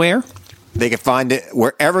find that where? They can find it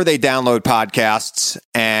wherever they download podcasts.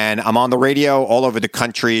 And I'm on the radio all over the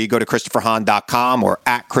country. Go to ChristopherHahn.com or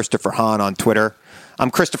at Christopher Hahn on Twitter.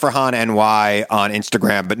 I'm Christopher Hahn NY on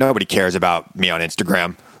Instagram, but nobody cares about me on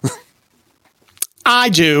Instagram. I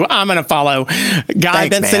do. I'm going to follow. Guy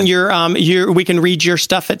Benson, we can read your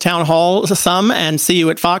stuff at Town Hall some and see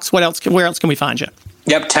you at Fox. Where else can we find you?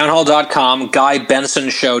 Yep, townhall.com,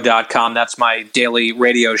 GuyBensonShow.com. That's my daily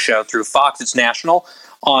radio show through Fox. It's national.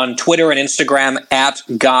 On Twitter and Instagram at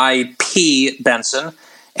Guy P. Benson.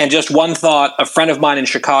 And just one thought, a friend of mine in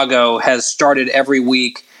Chicago has started every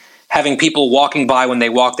week having people walking by when they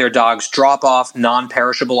walk their dogs drop off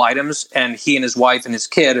non-perishable items, and he and his wife and his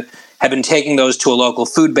kid have been taking those to a local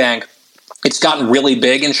food bank. It's gotten really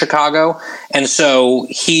big in Chicago, and so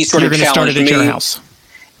he sort of challenged me. Your house.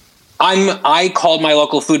 I called my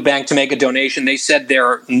local food bank to make a donation. They said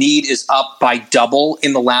their need is up by double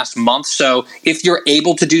in the last month. So if you're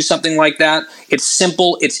able to do something like that, it's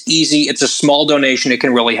simple, it's easy, it's a small donation. It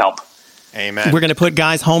can really help. Amen. We're going to put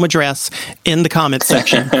Guy's home address in the comments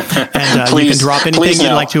section, and you can drop anything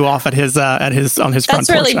you'd like to off at his on his front porch. That's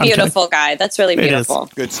really beautiful, Guy. That's really beautiful.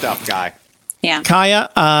 Good stuff, Guy. Yeah.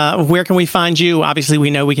 Kaya, where can we find you? Obviously,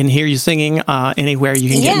 we know we can hear you singing anywhere you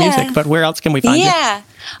can get music, but where else can we find you?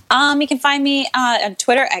 You can find me on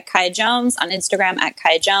Twitter at Kaya Jones, on Instagram at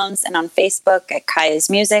Kaya Jones, and on Facebook at Kaya's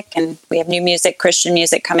Music. And we have new music, Christian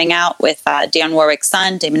music coming out with Dionne Warwick's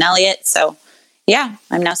son, Damon Elliott. So, yeah,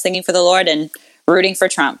 I'm now singing for the Lord and rooting for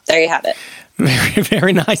Trump. There you have it. Very,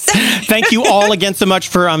 very nice. Thank you all again so much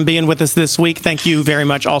for being with us this week. Thank you very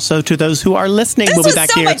much also to those who are listening. This we'll be back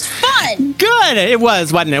was so here. much fun. Good. It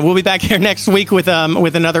was, wasn't it? We'll be back here next week with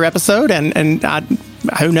another episode, and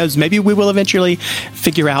who knows? Maybe we will eventually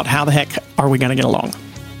figure out how the heck are we going to get along.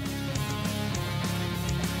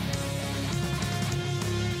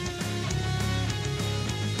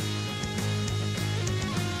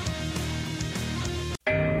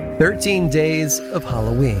 "13 Days of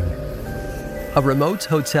Halloween." A remote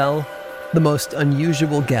hotel, the most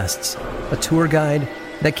unusual guests, a tour guide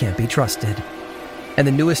that can't be trusted. And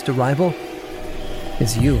the newest arrival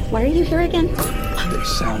is you. Why are you here again? They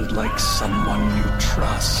sound like someone you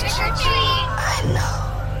trust. I know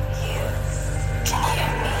you can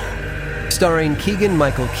hear me. Starring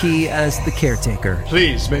Keegan-Michael Key as the caretaker.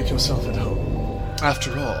 Please make yourself at home.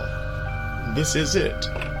 After all, this is it.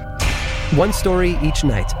 One story each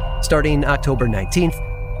night, starting October 19th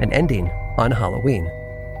and ending on Halloween.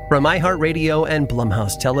 From iHeartRadio and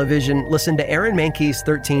Blumhouse Television, listen to Aaron Mahnke's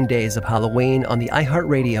 13 Days of Halloween on the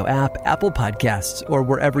iHeartRadio app, Apple Podcasts, or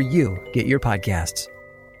wherever you get your podcasts.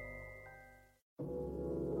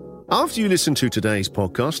 After you listen to today's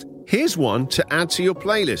podcast, here's one to add to your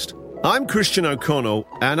playlist. I'm Christian O'Connell,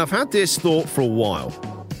 and I've had this thought for a while.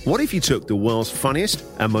 What if you took the world's funniest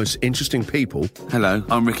and most interesting people... Hello,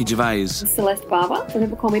 I'm Ricky Gervais. Celeste Barber. Some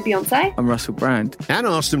people call me Beyonce. I'm Russell Brand. And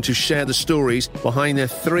asked them to share the stories behind their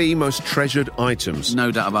 3 most treasured items. No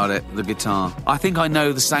doubt about it, the guitar. I think I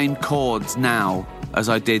know the same chords now as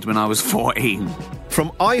I did when I was 14. From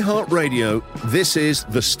iHeartRadio, this is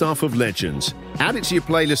The Stuff of Legends. Add it to your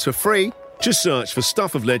playlist for free. Just search for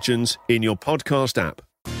Stuff of Legends in your podcast app.